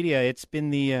social media. It's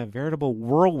been the veritable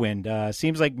whirlwind.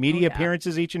 Seems like media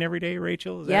appearances each and every day,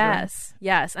 Rachel. Is that right?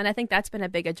 Yes. And I think that's been a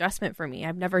big adjustment for me.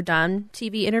 I've never done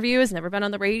TV interviews, never been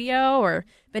on the radio or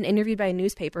been interviewed by a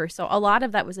newspaper. So a lot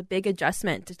of that was a big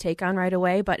adjustment to take on right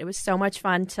away. But it was so much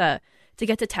fun to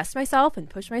get to test myself and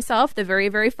push myself the very,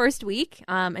 very first week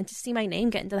and to see my name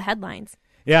get into the headlines.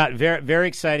 Yeah, very, very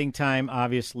exciting time,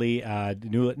 obviously.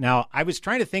 Now, I was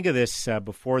trying to think of this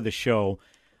before the show.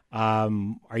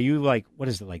 Are you like, what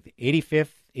is it, like the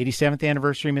 85th, 87th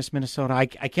anniversary Miss Minnesota? I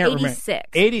can't remember.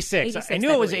 86. I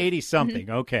knew it was 80-something.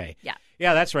 Okay.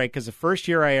 Yeah, that's right, because the first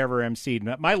year I ever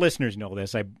emceed, my listeners know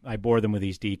this, I bore them with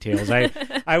these details.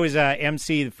 I was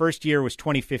MC, the first year was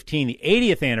 2015, the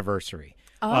 80th anniversary.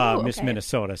 Miss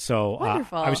Minnesota. So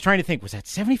I was trying to think, was that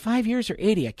 75 years or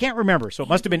 80? I can't remember. So it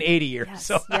must have been 80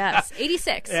 years. Yes,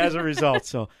 86. As a result.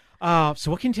 So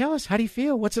what can you tell us? How do you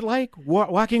feel? What's it like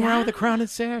walking around with a crown and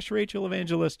sash, Rachel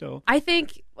Evangelisto? I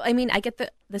get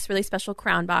this really special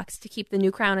crown box to keep the new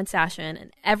crown and sash in,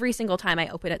 and every single time I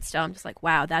open it still, I'm just like,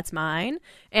 wow, that's mine.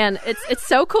 And it's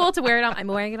so cool to wear it on. I'm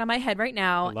wearing it on my head right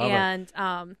now. And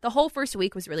the whole first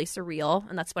week was really surreal,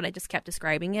 and that's what I just kept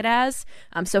describing it as.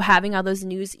 So having all those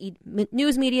news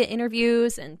media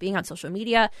interviews and being on social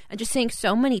media and just seeing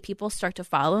so many people start to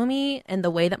follow me and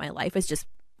the way that my life is just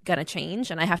going to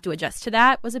change and I have to adjust to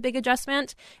that was a big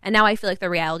adjustment. And now I feel like the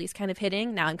reality is kind of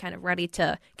hitting. Now I'm kind of ready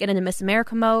to get into Miss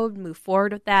America mode, move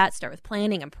forward with that, start with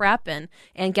planning and prep and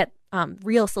get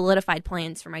real solidified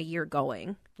plans for my year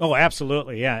going. Oh,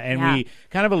 absolutely. Yeah. And we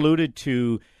kind of alluded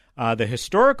to the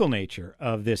historical nature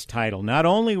of this title. Not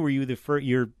only were you the first,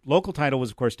 your local title was,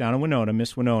 of course, down in Winona,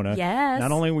 Miss Winona. Yes.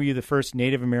 Not only were you the first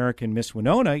Native American Miss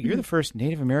Winona, you're the first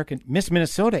Native American Miss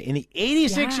Minnesota in the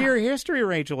 86-year history,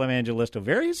 Rachel Evangelisto.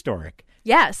 Very historic.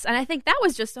 Yes, and I think that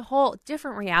was just a whole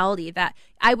different reality that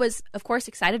I was, of course,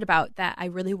 excited about, that I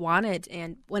really wanted.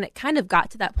 And when it kind of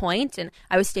got to that point and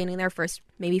I was standing there first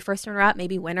runner-up,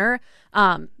 maybe winner,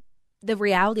 the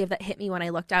reality of that hit me when I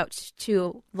looked out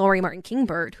to Lori Martin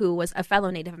Kingbird, who was a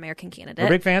fellow Native American candidate. We're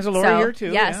big fans of Lori here,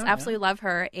 too. Yes, absolutely love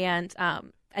her. And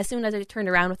as soon as I turned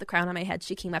around with the crown on my head,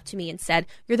 she came up to me and said,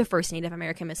 "You're the first Native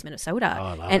American Miss Minnesota." Oh,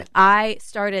 I love and it. I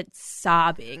started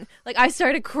sobbing. Like, I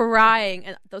started crying.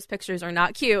 And those pictures are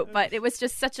not cute, but it was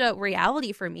just such a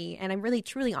reality for me. And I'm really,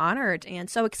 truly honored and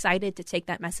so excited to take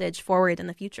that message forward in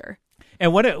the future.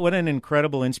 And what an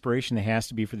incredible inspiration it has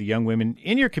to be for the young women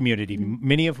in your community,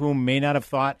 many of whom may not have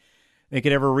thought they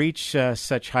could ever reach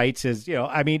such heights as,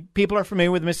 people are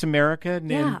familiar with Miss America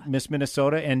and Miss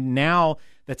Minnesota, and now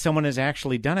that someone has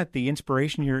actually done it, the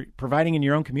inspiration you're providing in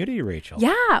your own community, Rachel.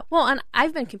 Yeah. Well, and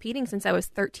I've been competing since I was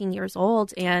 13 years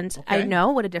old, and I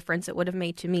know what a difference it would have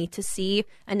made to me to see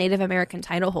a Native American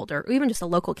title holder or even just a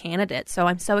local candidate. So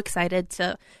I'm so excited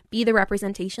to be the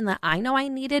representation that I know I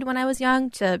needed when I was young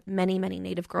to many, many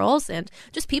Native girls and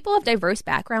just people of diverse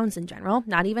backgrounds in general,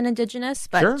 not even Indigenous,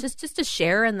 but just to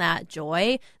share in that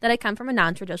joy that I come from a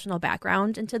non-traditional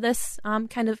background into this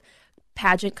kind of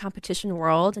pageant competition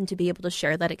world, and to be able to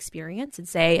share that experience and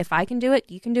say, if I can do it,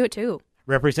 you can do it too.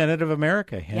 Representative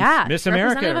America. Miss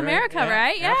America. Representative America,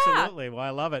 right? Yeah. Absolutely. Well, I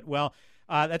love it. Well,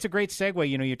 that's a great segue.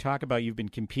 You talk about you've been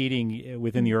competing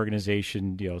within the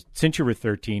organization, since you were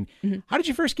 13. Mm-hmm. How did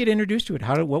you first get introduced to it?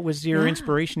 What was your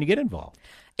inspiration to get involved?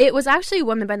 It was actually a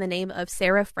woman by the name of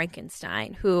Sarah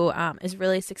Frankenstein, who is a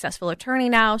really successful attorney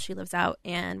now. She lives out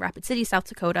in Rapid City, South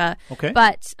Dakota. Okay.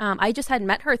 But I just had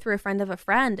met her through a friend of a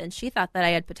friend, and she thought that I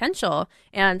had potential.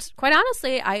 And quite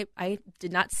honestly, I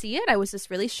did not see it. I was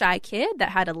this really shy kid that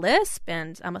had a lisp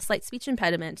and a slight speech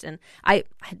impediment. And I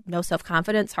had no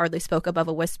self-confidence, hardly spoke above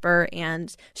a whisper.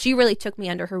 And she really took me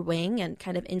under her wing and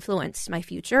kind of influenced my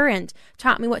future and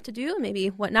taught me what to do, maybe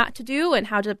what not to do, and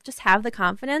how to just have the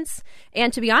confidence.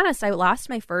 And to be honest, I lost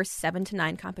my first 7 to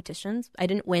 9 competitions. I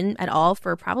didn't win at all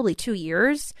for probably 2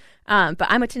 years. But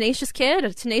I'm a tenacious kid,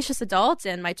 a tenacious adult,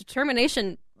 and my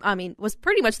determination, was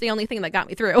pretty much the only thing that got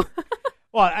me through.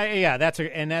 Well, that's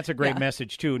a great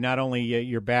message too. Not only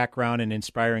your background and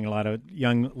inspiring a lot of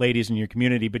young ladies in your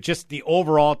community, but just the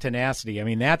overall tenacity.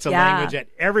 That's a language that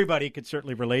everybody could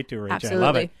certainly relate to, Rachel. Absolutely. I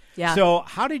love it. Yeah. So,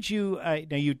 how did you?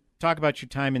 Now you talk about your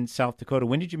time in South Dakota.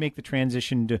 When did you make the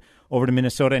transition over to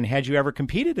Minnesota, and had you ever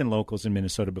competed in locals in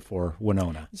Minnesota before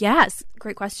Winona? Yes,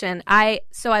 great question. I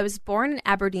was born in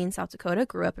Aberdeen, South Dakota,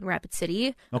 grew up in Rapid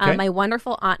City. Okay. My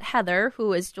wonderful Aunt Heather,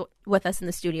 who is with us in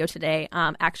the studio today,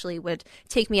 actually would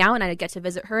take me out, and I'd get to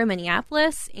visit her in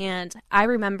Minneapolis. And I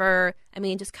remember,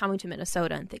 just coming to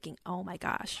Minnesota and thinking, oh my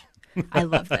gosh, I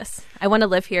love this. I want to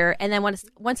live here. And then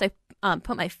once I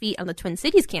put my feet on the Twin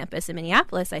Cities campus in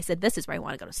Minneapolis, I said, this is where I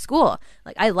want to go to school.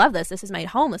 Like, I love this. This is my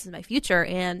home. This is my future.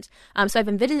 And so I've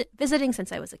been visiting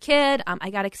since I was a kid. I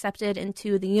got accepted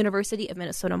into the University of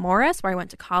Minnesota-Morris, where I went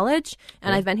to college,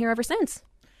 and I've been here ever since.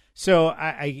 So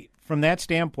I from that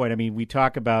standpoint, we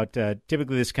talk about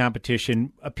typically this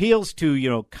competition appeals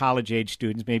to, college-age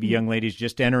students, maybe young ladies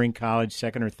just entering college,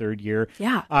 second or third year.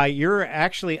 Yeah. You're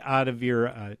actually out of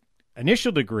your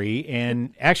initial degree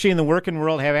and actually in the working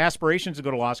world have aspirations to go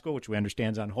to law school, which we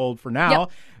understand is on hold for now.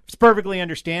 Yep. It's perfectly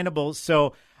understandable.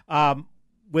 So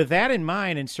with that in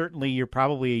mind, and certainly you're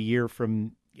probably a year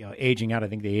from aging out. I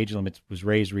think the age limit was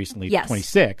raised recently to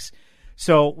 26.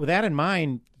 So with that in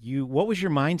mind, what was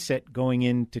your mindset going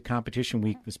into competition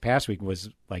week this past week? Was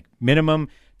like minimum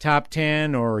top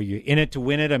 10, or are you in it to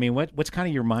win it? What's kind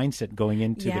of your mindset going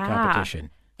into the competition?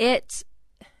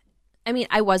 I'm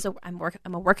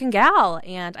a working gal,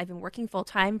 and I've been working full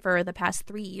time for the past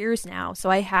 3 years now. So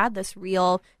I had this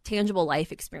real tangible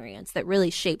life experience that really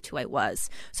shaped who I was.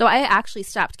 So I actually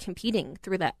stopped competing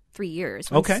through that 3 years.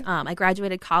 Once, I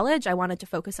graduated college, I wanted to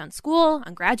focus on school,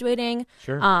 on graduating,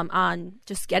 on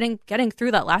just getting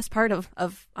through that last part of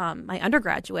my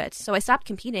undergraduate. So I stopped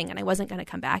competing, and I wasn't going to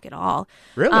come back at all.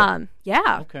 Really?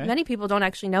 Yeah. Okay. Many people don't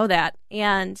actually know that.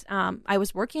 And I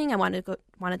was working. I wanted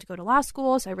to go to law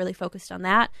school, so I really focused on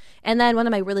that. And then one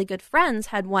of my really good friends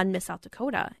had won Miss South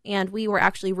Dakota, and we were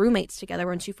actually roommates together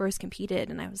when she first competed.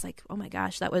 And I was like, oh my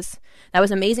gosh, that was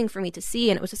amazing for me to see.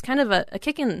 And it was just kind of a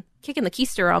kick in the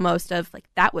keister almost of like,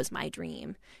 that was my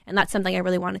dream. And that's something I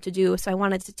really wanted to do. So I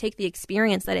wanted to take the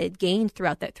experience that I had gained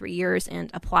throughout that 3 years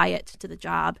and apply it to the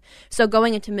job. So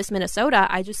going into Miss Minnesota,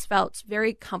 I just felt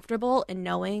very comfortable in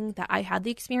knowing that I had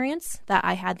the experience, that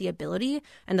I had the ability,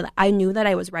 and that I knew that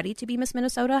I was ready to be Miss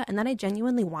Minnesota, and that I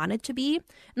genuinely wanted to be.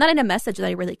 And that I had a message that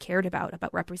I really cared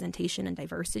about representation and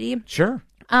diversity. Sure.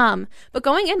 But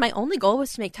going in, my only goal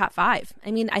was to make top 5.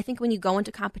 I think when you go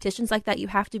into competitions like that, you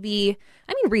have to be,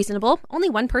 reasonable. Only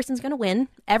one person's going to win.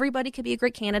 Everybody could be a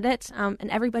great candidate, and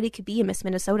everybody could be a Miss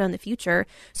Minnesota in the future.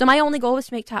 So my only goal was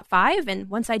to make top 5. And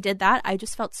once I did that, I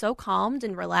just felt so calmed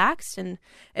and relaxed. And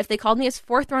if they called me as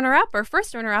 4th runner-up or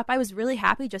 1st runner-up, I was really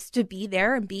happy just to be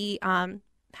there and be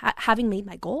having made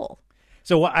my goal.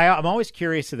 So I'm always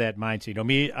curious of that mindset.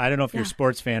 I don't know if you're a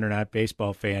sports fan or not,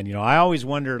 baseball fan. I always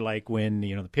wonder, like, when,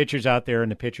 the pitcher's out there in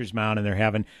the pitcher's mound and they're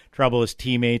having trouble, his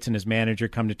teammates and his manager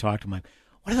come to talk to him, like,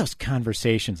 what are those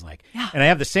conversations like? Yeah. And I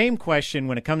have the same question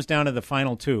when it comes down to the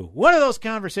final 2. What are those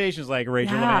conversations like,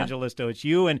 Rachel Evangelisto? It's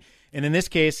you and in this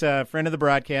case, a friend of the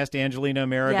broadcast, Angelina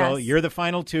Amerigo. Yes. You're the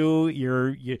final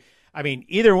 2.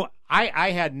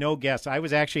 I had no guess. I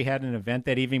was actually had an event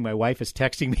that evening. My wife is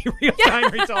texting me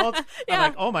real-time results. I'm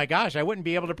like, oh, my gosh, I wouldn't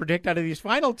be able to predict out of these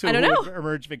final 2 who would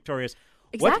emerge victorious.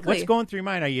 Exactly. What's going through your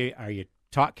mind? Are you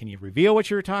can you reveal what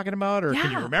you were talking about, or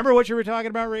can you remember what you were talking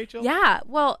about, Rachel? Yeah,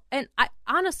 well, and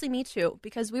honestly, me too,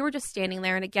 because we were just standing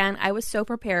there, and again, I was so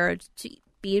prepared to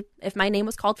be if my name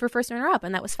was called for 1st runner-up,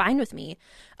 and that was fine with me.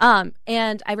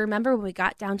 And I remember when we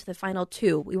got down to the final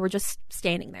 2, we were just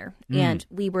standing there, and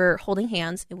we were holding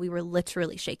hands, and we were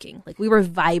literally shaking. Like, we were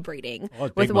vibrating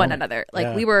with one another.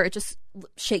 Like, we were just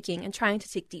shaking and trying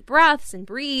to take deep breaths and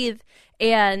breathe.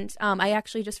 And I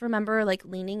actually just remember, like,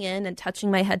 leaning in and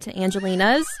touching my head to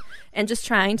Angelina's and just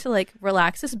trying to, like,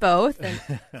 relax us both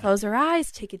and close our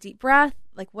eyes, take a deep breath.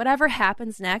 Like, whatever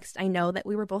happens next, I know that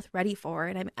we were both ready for.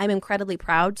 And I'm incredibly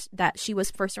proud that she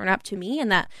was 1st runner-up to me,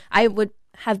 and that I would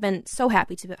have been so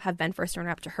happy to have been 1st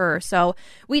runner-up to her. So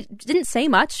we didn't say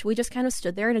much. We just kind of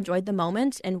stood there and enjoyed the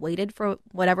moment and waited for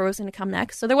whatever was going to come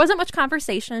next. So there wasn't much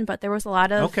conversation, but there was a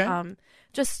lot of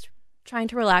just trying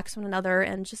to relax one another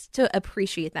and just to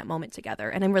appreciate that moment together.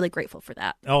 And I'm really grateful for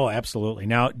that. Oh, absolutely.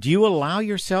 Now, do you allow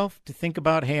yourself to think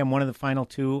about, hey, I'm one of the final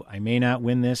 2. I may not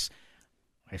win this.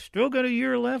 I still got a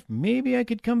year left. Maybe I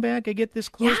could come back. I get this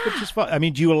close, but just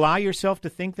do you allow yourself to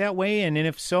think that way? And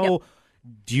if so,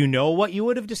 do you know what you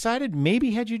would have decided?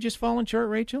 Maybe had you just fallen short,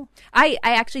 Rachel? I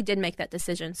actually did make that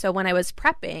decision. So when I was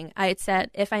prepping, I had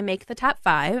said, if I make the top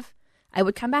 5, I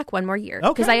would come back one more year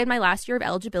because I had my last year of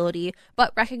eligibility,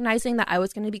 but recognizing that I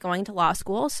was going to be going to law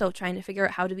school, so trying to figure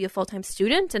out how to be a full-time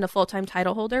student and a full-time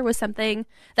title holder was something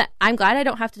that I'm glad I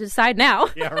don't have to decide now.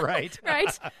 Yeah, right.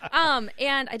 Right.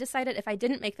 And I decided if I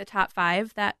didn't make the top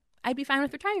 5 that I'd be fine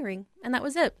with retiring. And that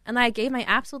was it. And I gave my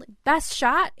absolute best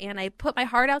shot and I put my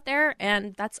heart out there,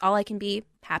 and that's all I can be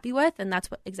happy with. And that's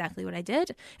exactly what I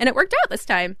did. And it worked out this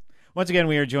time. Once again,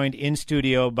 we are joined in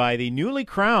studio by the newly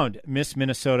crowned Miss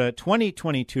Minnesota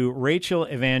 2022, Rachel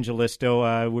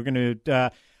Evangelisto. We're going to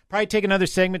probably take another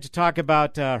segment to talk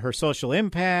about her social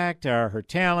impact, her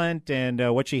talent,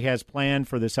 and what she has planned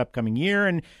for this upcoming year.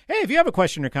 And, hey, if you have a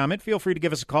question or comment, feel free to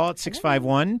give us a call at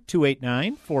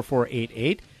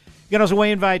 651-289-4488. You can also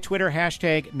weigh in via Twitter,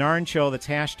 hashtag NARN Show. That's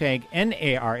hashtag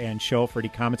NARN Show for any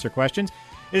comments or questions.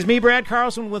 It is me, Brad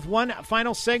Carlson, with one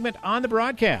final segment on the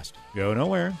broadcast. Go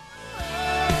nowhere.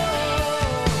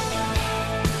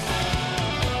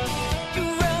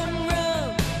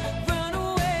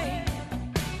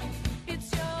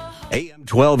 AM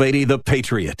 1280, The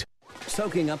Patriot.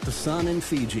 Soaking up the sun in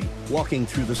Fiji, walking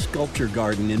through the sculpture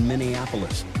garden in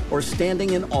Minneapolis, or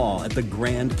standing in awe at the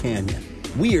Grand Canyon.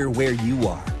 We're where you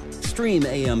are. Stream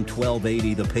AM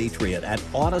 1280 The Patriot at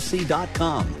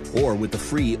Odyssey.com or with the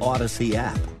free Odyssey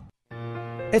app.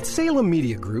 At Salem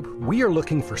Media Group, we are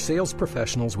looking for sales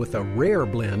professionals with a rare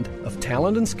blend of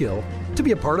talent and skill to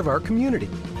be a part of our community.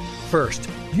 First,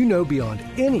 you know beyond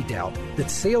any doubt that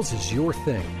sales is your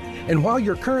thing. And while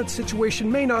your current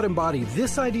situation may not embody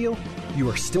this ideal, you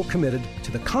are still committed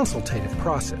to the consultative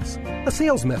process, a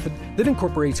sales method that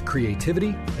incorporates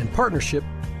creativity and partnership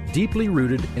deeply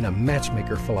rooted in a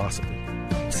matchmaker philosophy.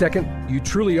 Second, you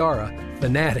truly are a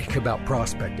fanatic about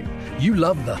prospecting. You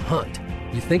love the hunt.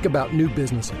 You think about new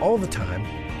business all the time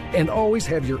and always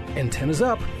have your antennas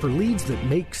up for leads that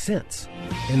make sense.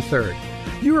 And third,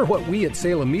 you are what we at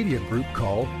Salem Media Group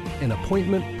call an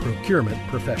appointment procurement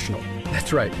professional.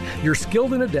 That's right. You're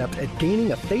skilled and adept at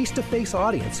gaining a face-to-face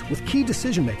audience with key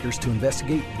decision makers to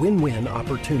investigate win-win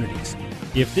opportunities.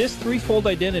 If this threefold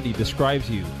identity describes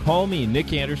you, call me,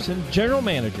 Nick Anderson, General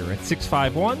Manager, at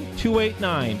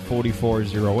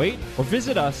 651-289-4408 or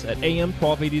visit us at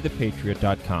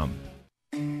am1280thepatriot.com.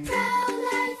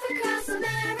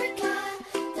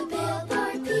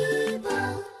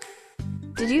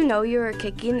 Did you know you were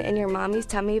kicking in your mommy's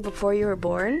tummy before you were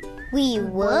born? We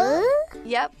were?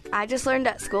 Yep, I just learned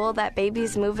at school that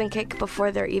babies move and kick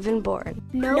before they're even born.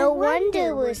 No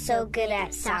wonder we're so good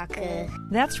at soccer.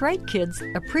 That's right, kids.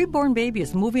 A preborn baby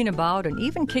is moving about and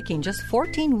even kicking just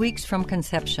 14 weeks from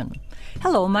conception.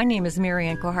 Hello, my name is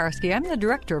Marianne Koharski. I'm the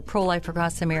director of Pro-Life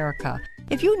Across America.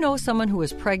 If you know someone who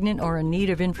is pregnant or in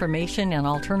need of information and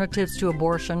alternatives to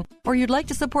abortion, or you'd like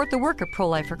to support the work of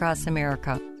Pro-Life Across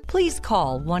America, please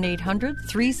call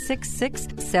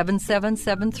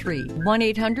 1-800-366-7773,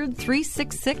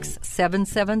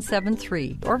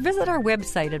 1-800-366-7773, or visit our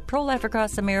website at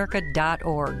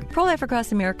prolifeacrossamerica.org. Pro-Life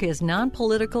Across America is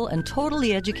non-political and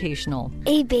totally educational.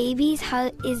 A baby's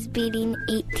heart is beating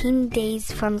 18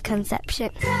 days from conception.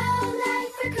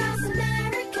 Pro-Life Across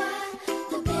America,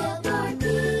 the Billboard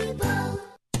people.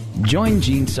 Join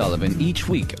Gene Sullivan each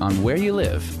week on Where You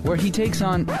Live, where he takes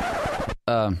on...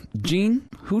 Gene,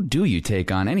 who do you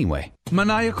take on anyway?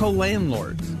 Maniacal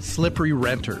landlords, slippery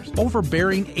renters,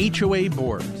 overbearing HOA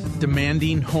boards,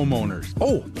 demanding homeowners.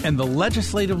 Oh, and the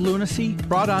legislative lunacy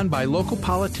brought on by local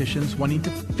politicians wanting to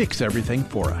fix everything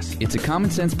for us. It's a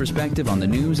common sense perspective on the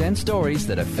news and stories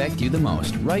that affect you the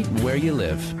most, right where you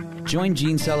live. Join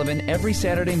Gene Sullivan every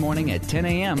Saturday morning at 10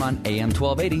 a.m. on AM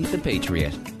 1280, The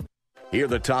Patriot. Hear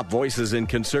the top voices in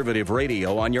conservative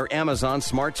radio on your Amazon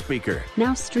smart speaker.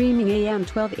 Now streaming AM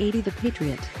 1280 The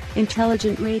Patriot.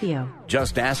 Intelligent radio.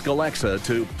 Just ask Alexa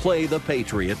to play The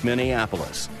Patriot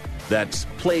Minneapolis. That's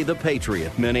Play the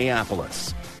Patriot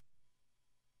Minneapolis.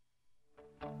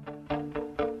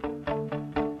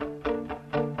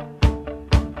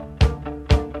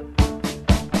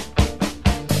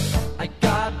 I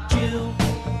got you.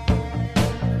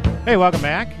 Hey, welcome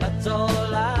back. That's all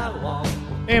I want.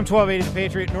 AM 1280 The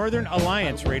Patriot Northern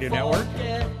Alliance Radio Network.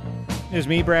 It is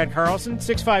me, Brad Carlson.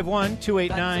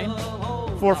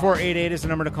 651-289-4488 is the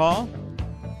number to call.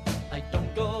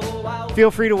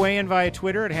 Feel free to weigh in via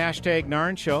Twitter at hashtag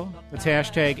NARN Show. That's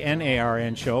hashtag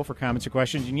NARN Show for comments or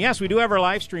questions. And yes, we do have our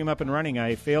live stream up and running.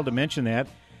 I failed to mention that.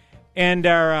 And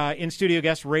our in-studio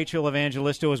guest, Rachel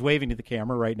Evangelisto, is waving to the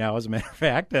camera right now, as a matter of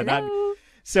fact.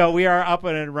 So we are up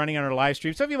and running on our live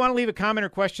stream. So if you want to leave a comment or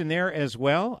question there as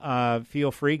well,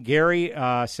 feel free. Gary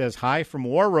says hi from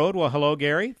War Road. Well, hello,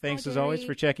 Gary. Thanks as always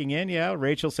for checking in. Yeah,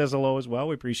 Rachel says hello as well.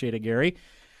 We appreciate it, Gary.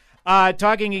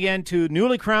 Talking again to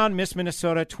newly crowned Miss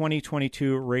Minnesota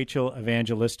 2022, Rachel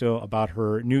Evangelisto, about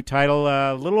her new title.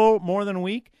 A little more than a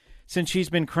week since she's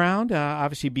been crowned,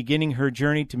 obviously beginning her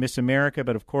journey to Miss America.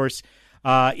 But, of course,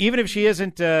 even if she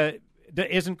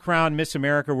isn't crowned Miss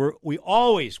America, we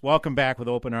always welcome back with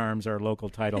open arms our local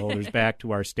title holders back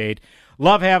to our state.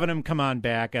 Love having them come on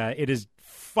back. It is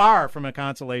far from a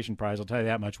consolation prize, I'll tell you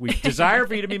that much. We desire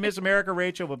for you to be Miss America,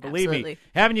 Rachel, but believe me,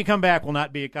 having you come back will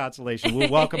not be a consolation. We'll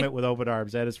welcome it with open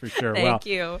arms, that is for sure. Thank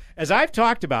you. As I've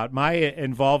talked about my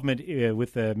involvement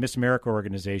with the Miss America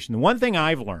organization, the one thing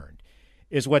I've learned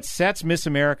is what sets Miss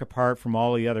America apart from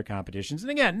all the other competitions. And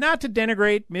again, not to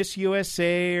denigrate Miss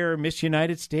USA or Miss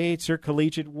United States or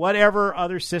collegiate, whatever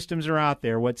other systems are out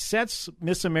there, what sets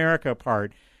Miss America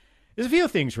apart is a few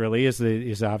things, really,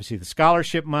 is obviously the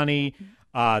scholarship money,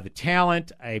 the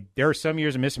talent. There are some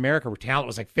years in Miss America where talent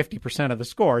was like 50% of the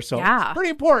score, so it's pretty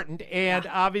important. And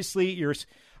obviously,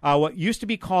 what used to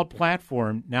be called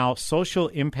Platform, now Social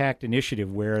Impact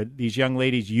Initiative, where these young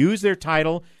ladies use their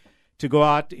title to go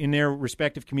out in their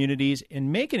respective communities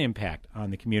and make an impact on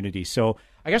the community. So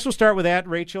I guess we'll start with that.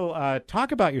 Rachel,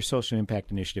 talk about your Social Impact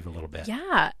Initiative a little bit.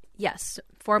 Yeah. Yes.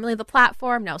 Formerly the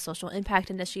Platform, now Social Impact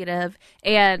Initiative.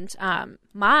 And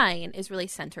mine is really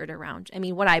centered around,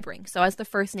 what I bring. So as the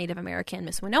first Native American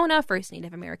Miss Winona, first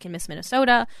Native American Miss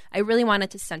Minnesota, I really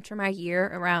wanted to center my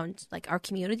year around our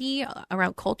community,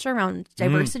 around culture, around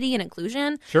diversity and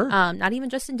inclusion. Sure. Not even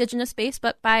just Indigenous based,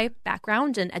 but by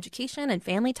background and education and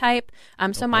family type.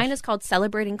 So mine is called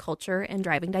Celebrating Culture and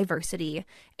Driving Diversity.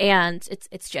 And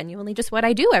it's genuinely just what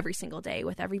I do every single day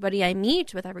with everybody I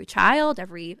meet, with every child,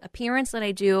 every appearance that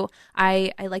I do.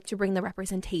 I like to bring the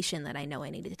representation that I know I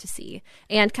needed to see.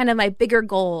 And kind of my bigger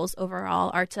goals overall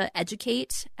are to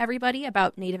educate everybody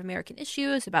about Native American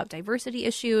issues, about diversity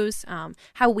issues,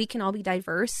 how we can all be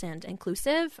diverse and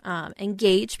inclusive,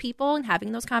 engage people in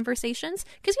having those conversations.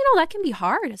 Because, that can be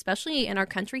hard, especially in our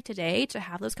country today, to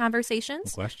have those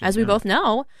conversations, as we both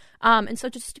know. And so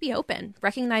just to be open,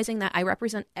 recognizing that I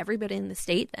represent everybody in the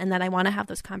state and that I want to have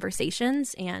those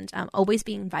conversations and always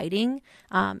be inviting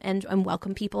and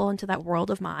welcome people into that world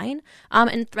of mine.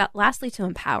 And lastly, to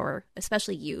empower,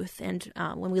 especially youth. And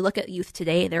when we look at youth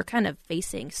today, they're kind of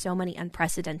facing so many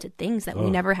unprecedented things that we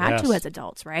never had to as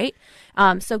adults, right?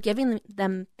 So giving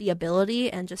them the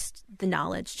ability and just the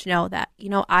knowledge to know that,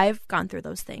 I've gone through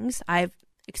those things. I've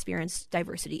experienced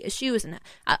diversity issues, and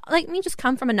like me, just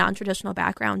come from a non-traditional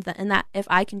background, and that if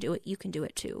I can do it, you can do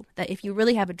it too. That if you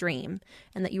really have a dream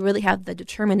and that you really have the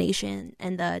determination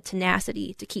and the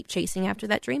tenacity to keep chasing after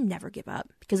that dream, never give up,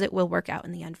 because it will work out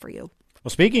in the end for you. Well,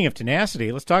 speaking of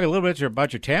tenacity, let's talk a little bit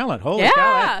about your talent. Holy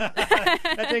cow.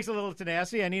 That takes a little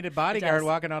tenacity. I need a bodyguard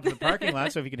walking out to the parking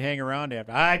lot so if you can hang around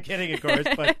after. I'm kidding, of course.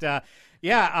 But,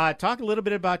 talk a little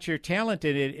bit about your talent.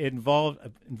 It involved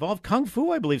Kung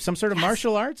Fu, I believe, some sort of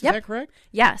martial arts. Is that correct?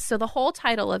 Yes. So the whole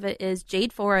title of it is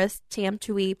Jade Forest Tam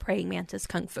Tui Praying Mantis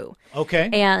Kung Fu.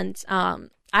 Okay. And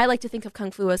I like to think of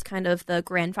Kung Fu as kind of the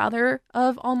grandfather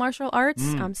of all martial arts.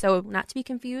 So not to be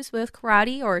confused with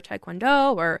karate or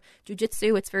taekwondo or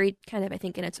jujitsu. It's very kind of, I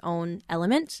think, in its own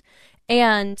element.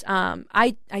 And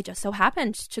I just so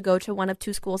happened to go to one of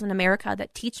two schools in America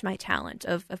that teach my talent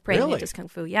of praying mantis Kung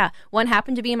Fu. Yeah. One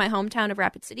happened to be in my hometown of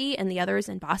Rapid City, and the other is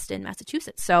in Boston,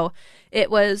 Massachusetts. So it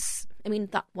was,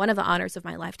 one of the honors of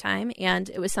my lifetime. And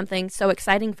it was something so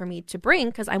exciting for me to bring,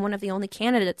 because I'm one of the only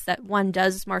candidates that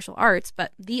does martial arts,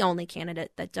 but the only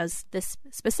candidate that does this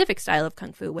specific style of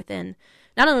Kung Fu within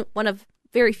not only one of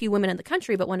very few women in the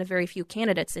country, but one of very few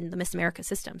candidates in the Miss America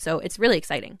system. So it's really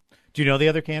exciting. Do you know the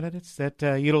other candidates that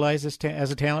utilize this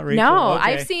as a talent, Rachel? No,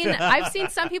 okay. I've seen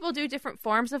some people do different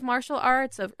forms of martial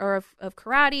arts of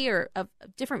karate or of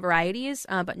different varieties,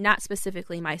 but not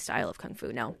specifically my style of Kung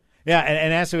Fu, no. Yeah,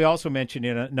 and as we also mentioned,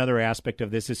 another aspect of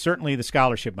this is certainly the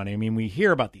scholarship money. We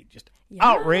hear about the just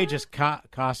outrageous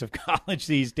cost of college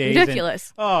these days.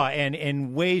 Ridiculous.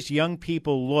 And ways young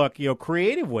people look,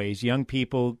 creative ways young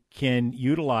people can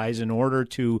utilize in order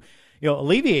to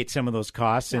alleviate some of those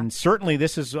costs. And certainly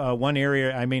this is one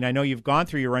area. I know you've gone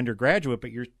through your undergraduate,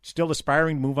 but you're still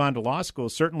aspiring to move on to law school.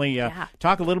 Certainly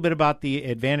talk a little bit about the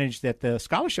advantage that the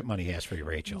scholarship money has for you,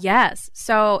 Rachel. Yes.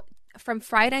 So from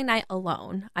Friday night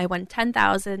alone, I won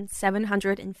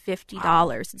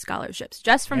 $10,750 in scholarships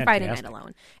just from Friday night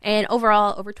alone. And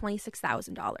overall, over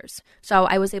 $26,000. So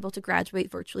I was able to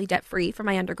graduate virtually debt-free for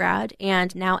my undergrad.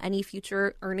 And now any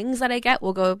future earnings that I get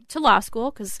will go to law school,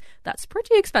 because that's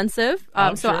pretty expensive.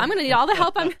 So I'm going to need all the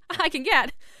help I can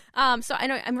get. So I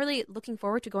know I'm really looking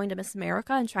forward to going to Miss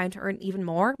America and trying to earn even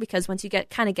more, because once you get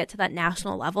to that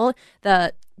national level,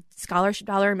 the scholarship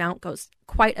dollar amount goes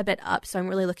quite a bit up. So I'm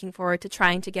really looking forward to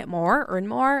trying to get more, earn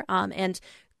more, and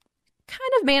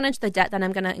kind of manage the debt that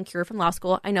I'm going to incur from law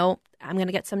school. I know I'm going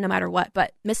to get some no matter what,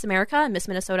 but Miss America and Miss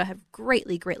Minnesota have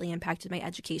greatly, greatly impacted my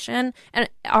education and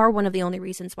are one of the only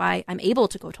reasons why I'm able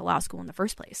to go to law school in the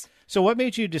first place. So what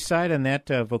made you decide on that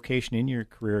vocation in your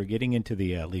career, getting into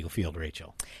the legal field,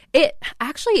 Rachel?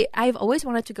 I've always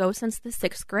wanted to go since the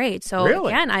 6th grade. So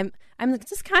really? Again, I'm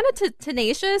just kind of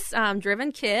tenacious,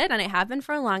 driven kid, and I have been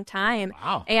for a long time.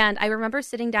 Wow. And I remember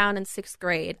sitting down in 6th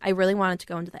grade. I really wanted to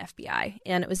go into the FBI.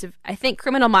 And it was, I think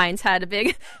Criminal Minds had a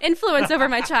big influence over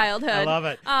my childhood. I love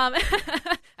it.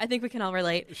 I think we can all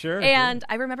relate. Sure. And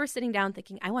I remember sitting down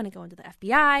thinking, I want to go into the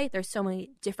FBI. There's so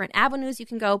many different avenues you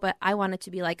can go, but I wanted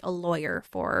to be like a lawyer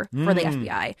for the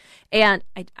FBI. And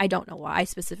I don't know why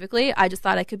specifically. I just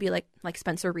thought I could be like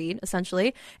Spencer Reed,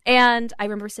 essentially. And I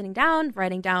remember sitting down,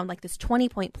 writing down like this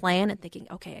 20-point plan and thinking,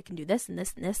 okay, I can do this and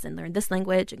this and this and learn this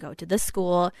language and go to this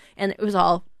school. And it was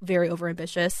all very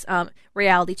overambitious.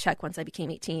 Reality check once I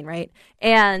became 18, right?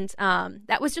 And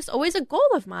that was just always a goal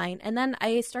of mine. And then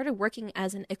I started working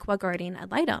as an ICWA guardian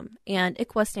ad litem. And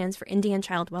ICWA stands for Indian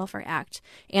Child Welfare Act.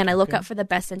 And I look out for the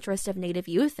best interest of Native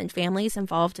youth and families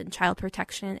involved in child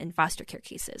protection and foster care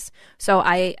cases. So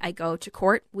I go to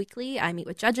court weekly. I meet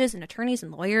with judges and attorneys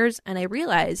and lawyers. And I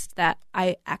realized that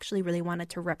I actually really wanted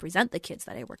to represent the kids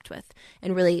that I worked with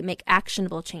and really make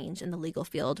actionable change in the legal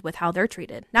field with how they're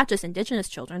treated, not just Indigenous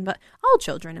children, but all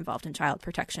children involved in child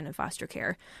protection and foster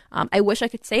care. I wish I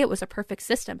could say it was a perfect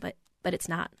system, but it's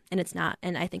not, and it's not.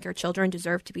 And I think our children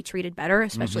deserve to be treated better,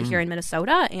 especially here in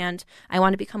Minnesota. And I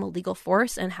want to become a legal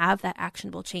force and have that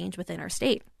actionable change within our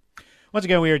state. Once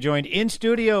again, we are joined in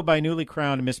studio by newly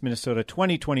crowned Miss Minnesota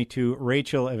 2022,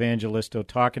 Rachel Evangelisto,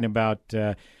 talking about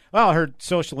her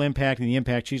social impact and the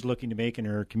impact she's looking to make in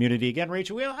her community. Again,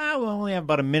 Rachel, we'll only have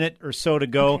about a minute or so to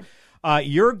go. Okay.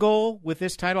 Your goal with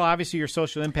this title, obviously your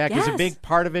social impact is a big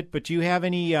part of it, but do you have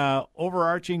any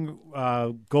overarching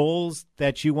goals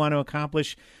that you want to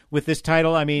accomplish with this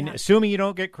title? I mean, assuming you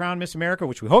don't get crowned Miss America,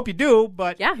 which we hope you do,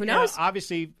 but who knows?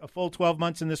 Obviously a full 12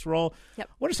 months in this role. Yep.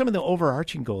 What are some of the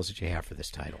overarching goals that you have for this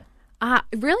title?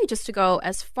 Really just to go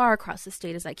as far across the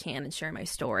state as I can and share my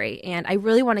story. And I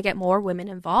really want to get more women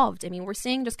involved. I mean, we're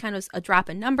seeing just kind of a drop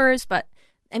in numbers, but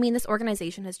I mean, this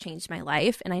organization has changed my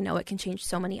life, and I know it can change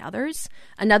so many others.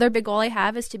 Another big goal I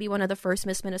have is to be one of the first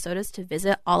Miss Minnesotas to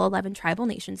visit all 11 tribal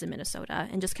nations in Minnesota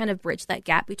and just kind of bridge that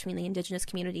gap between the Indigenous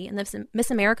community and the Miss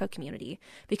America community,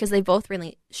 because they both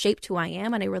really shaped who I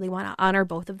am, and I really want to honor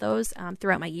both of those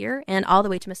throughout my year and all the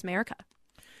way to Miss America.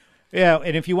 Yeah,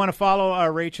 and if you want to follow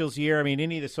Rachel's year, I mean,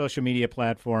 any of the social media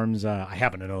platforms, I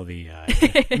happen to know the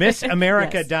Miss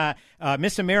America,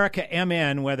 Miss America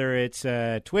MN, whether it's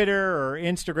Twitter or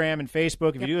Instagram and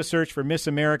Facebook. If you do a search for Miss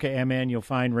America MN, you'll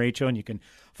find Rachel, and you can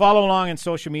follow along on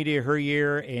social media, her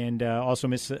year, and also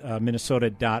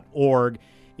MissMinnesota.org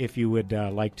if you would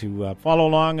like to follow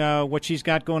along what she's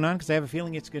got going on, because I have a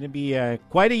feeling it's going to be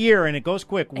quite a year, and it goes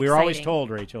quick. Exciting. We're always told,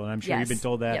 Rachel, and I'm sure you've been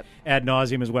told that ad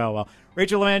nauseum as well. Well,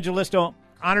 Rachel Evangelisto,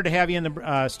 honored to have you in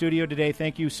the studio today.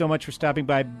 Thank you so much for stopping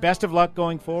by. Best of luck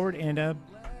going forward, and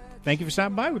thank you for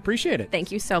stopping by. We appreciate it. Thank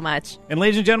you so much. And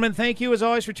ladies and gentlemen, thank you as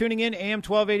always for tuning in. AM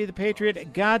 1280 The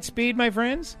Patriot. Godspeed, my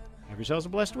friends. Have yourselves a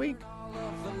blessed week.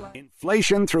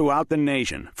 Inflation throughout the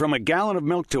nation. From a gallon of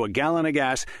milk to a gallon of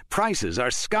gas, prices are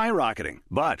skyrocketing.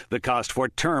 But the cost for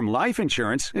term life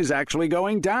insurance is actually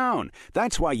going down.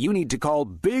 That's why you need to call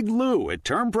Big Lou at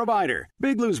Term Provider.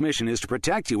 Big Lou's mission is to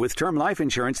protect you with term life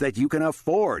insurance that you can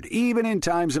afford, even in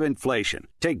times of inflation.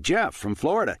 Take Jeff from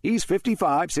Florida. He's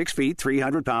 55, 6 feet,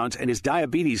 300 pounds, and his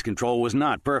diabetes control was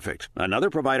not perfect. Another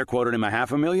provider quoted him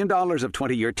 $500,000 of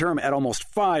 20-year term at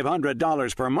almost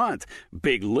 $500 per month.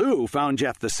 Big Lou found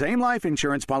Jeff the same life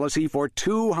insurance policy for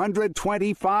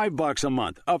 $225 a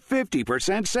month, a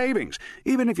 50% savings.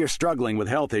 Even if you're struggling with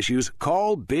health issues,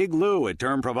 call Big Lou at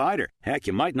Term Provider. Heck,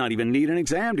 you might not even need an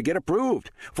exam to get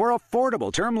approved. For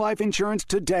affordable term life insurance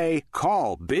today,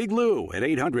 call Big Lou at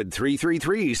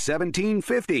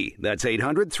 800-333-1750. That's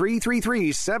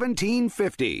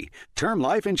 800-333-1750. Term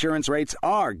life insurance rates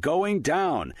are going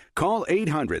down. Call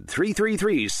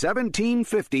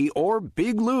 800-333-1750 or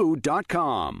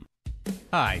biglou.com.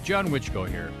 Hi, John Wichko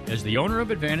here. As the owner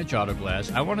of Advantage Auto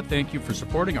Glass, I want to thank you for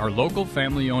supporting our local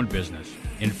family-owned business.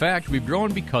 In fact, we've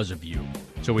grown because of you.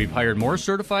 So we've hired more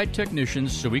certified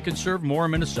technicians so we can serve more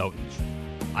Minnesotans.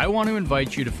 I want to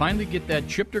invite you to finally get that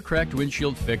chipped or cracked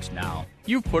windshield fixed now.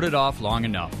 You've put it off long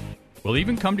enough. We'll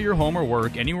even come to your home or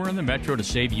work anywhere in the metro to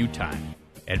save you time.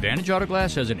 Advantage Auto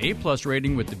Glass has an A-plus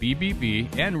rating with the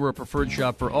BBB, and we're a preferred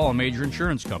shop for all major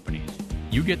insurance companies.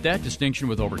 You get that distinction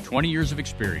with over 20 years of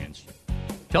experience.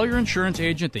 Tell your insurance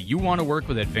agent that you want to work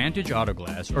with Advantage Auto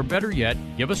Glass, or better yet,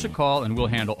 give us a call and we'll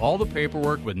handle all the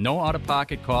paperwork with no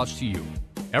out-of-pocket cost to you.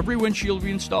 Every windshield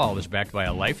we install is backed by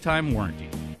a lifetime warranty.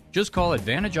 Just call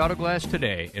Advantage Auto Glass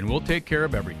today and we'll take care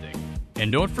of everything.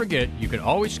 And don't forget, you can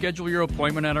always schedule your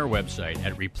appointment at our website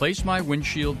at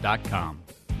replacemywindshield.com.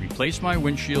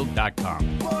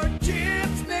 replacemywindshield.com. For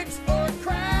chips, nicks, or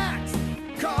cracks,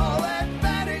 call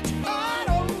Advantage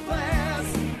Auto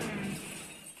Glass.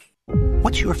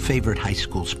 What's your favorite high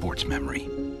school sports memory?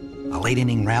 A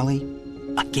late-inning rally?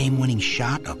 A game-winning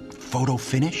shot? A photo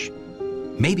finish?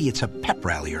 Maybe it's a pep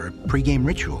rally or a pregame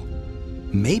ritual.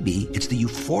 Maybe it's the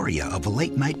euphoria of a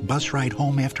late-night bus ride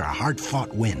home after a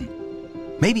hard-fought win.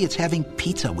 Maybe it's having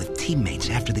pizza with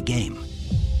teammates after the game.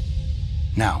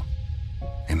 Now,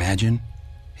 imagine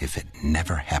if it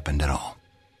never happened at all.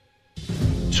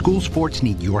 School sports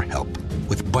need your help.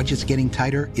 With budgets getting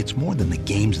tighter, it's more than the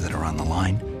games that are on the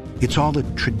line. It's all the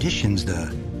traditions,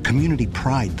 the community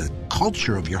pride, the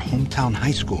culture of your hometown high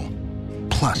school.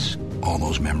 Plus, all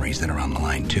those memories that are on the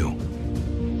line, too.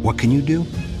 What can you do?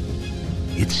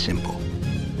 It's simple.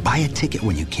 Buy a ticket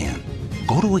when you can.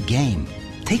 Go to a game.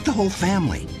 Take the whole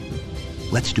family.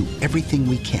 Let's do everything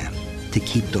we can to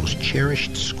keep those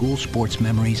cherished school sports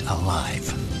memories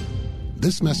alive.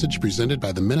 This message presented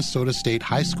by the Minnesota State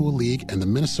High School League and the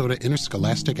Minnesota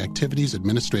Interscholastic Activities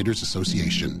Administrators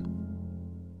Association.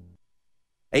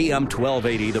 AM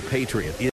 1280, The Patriot.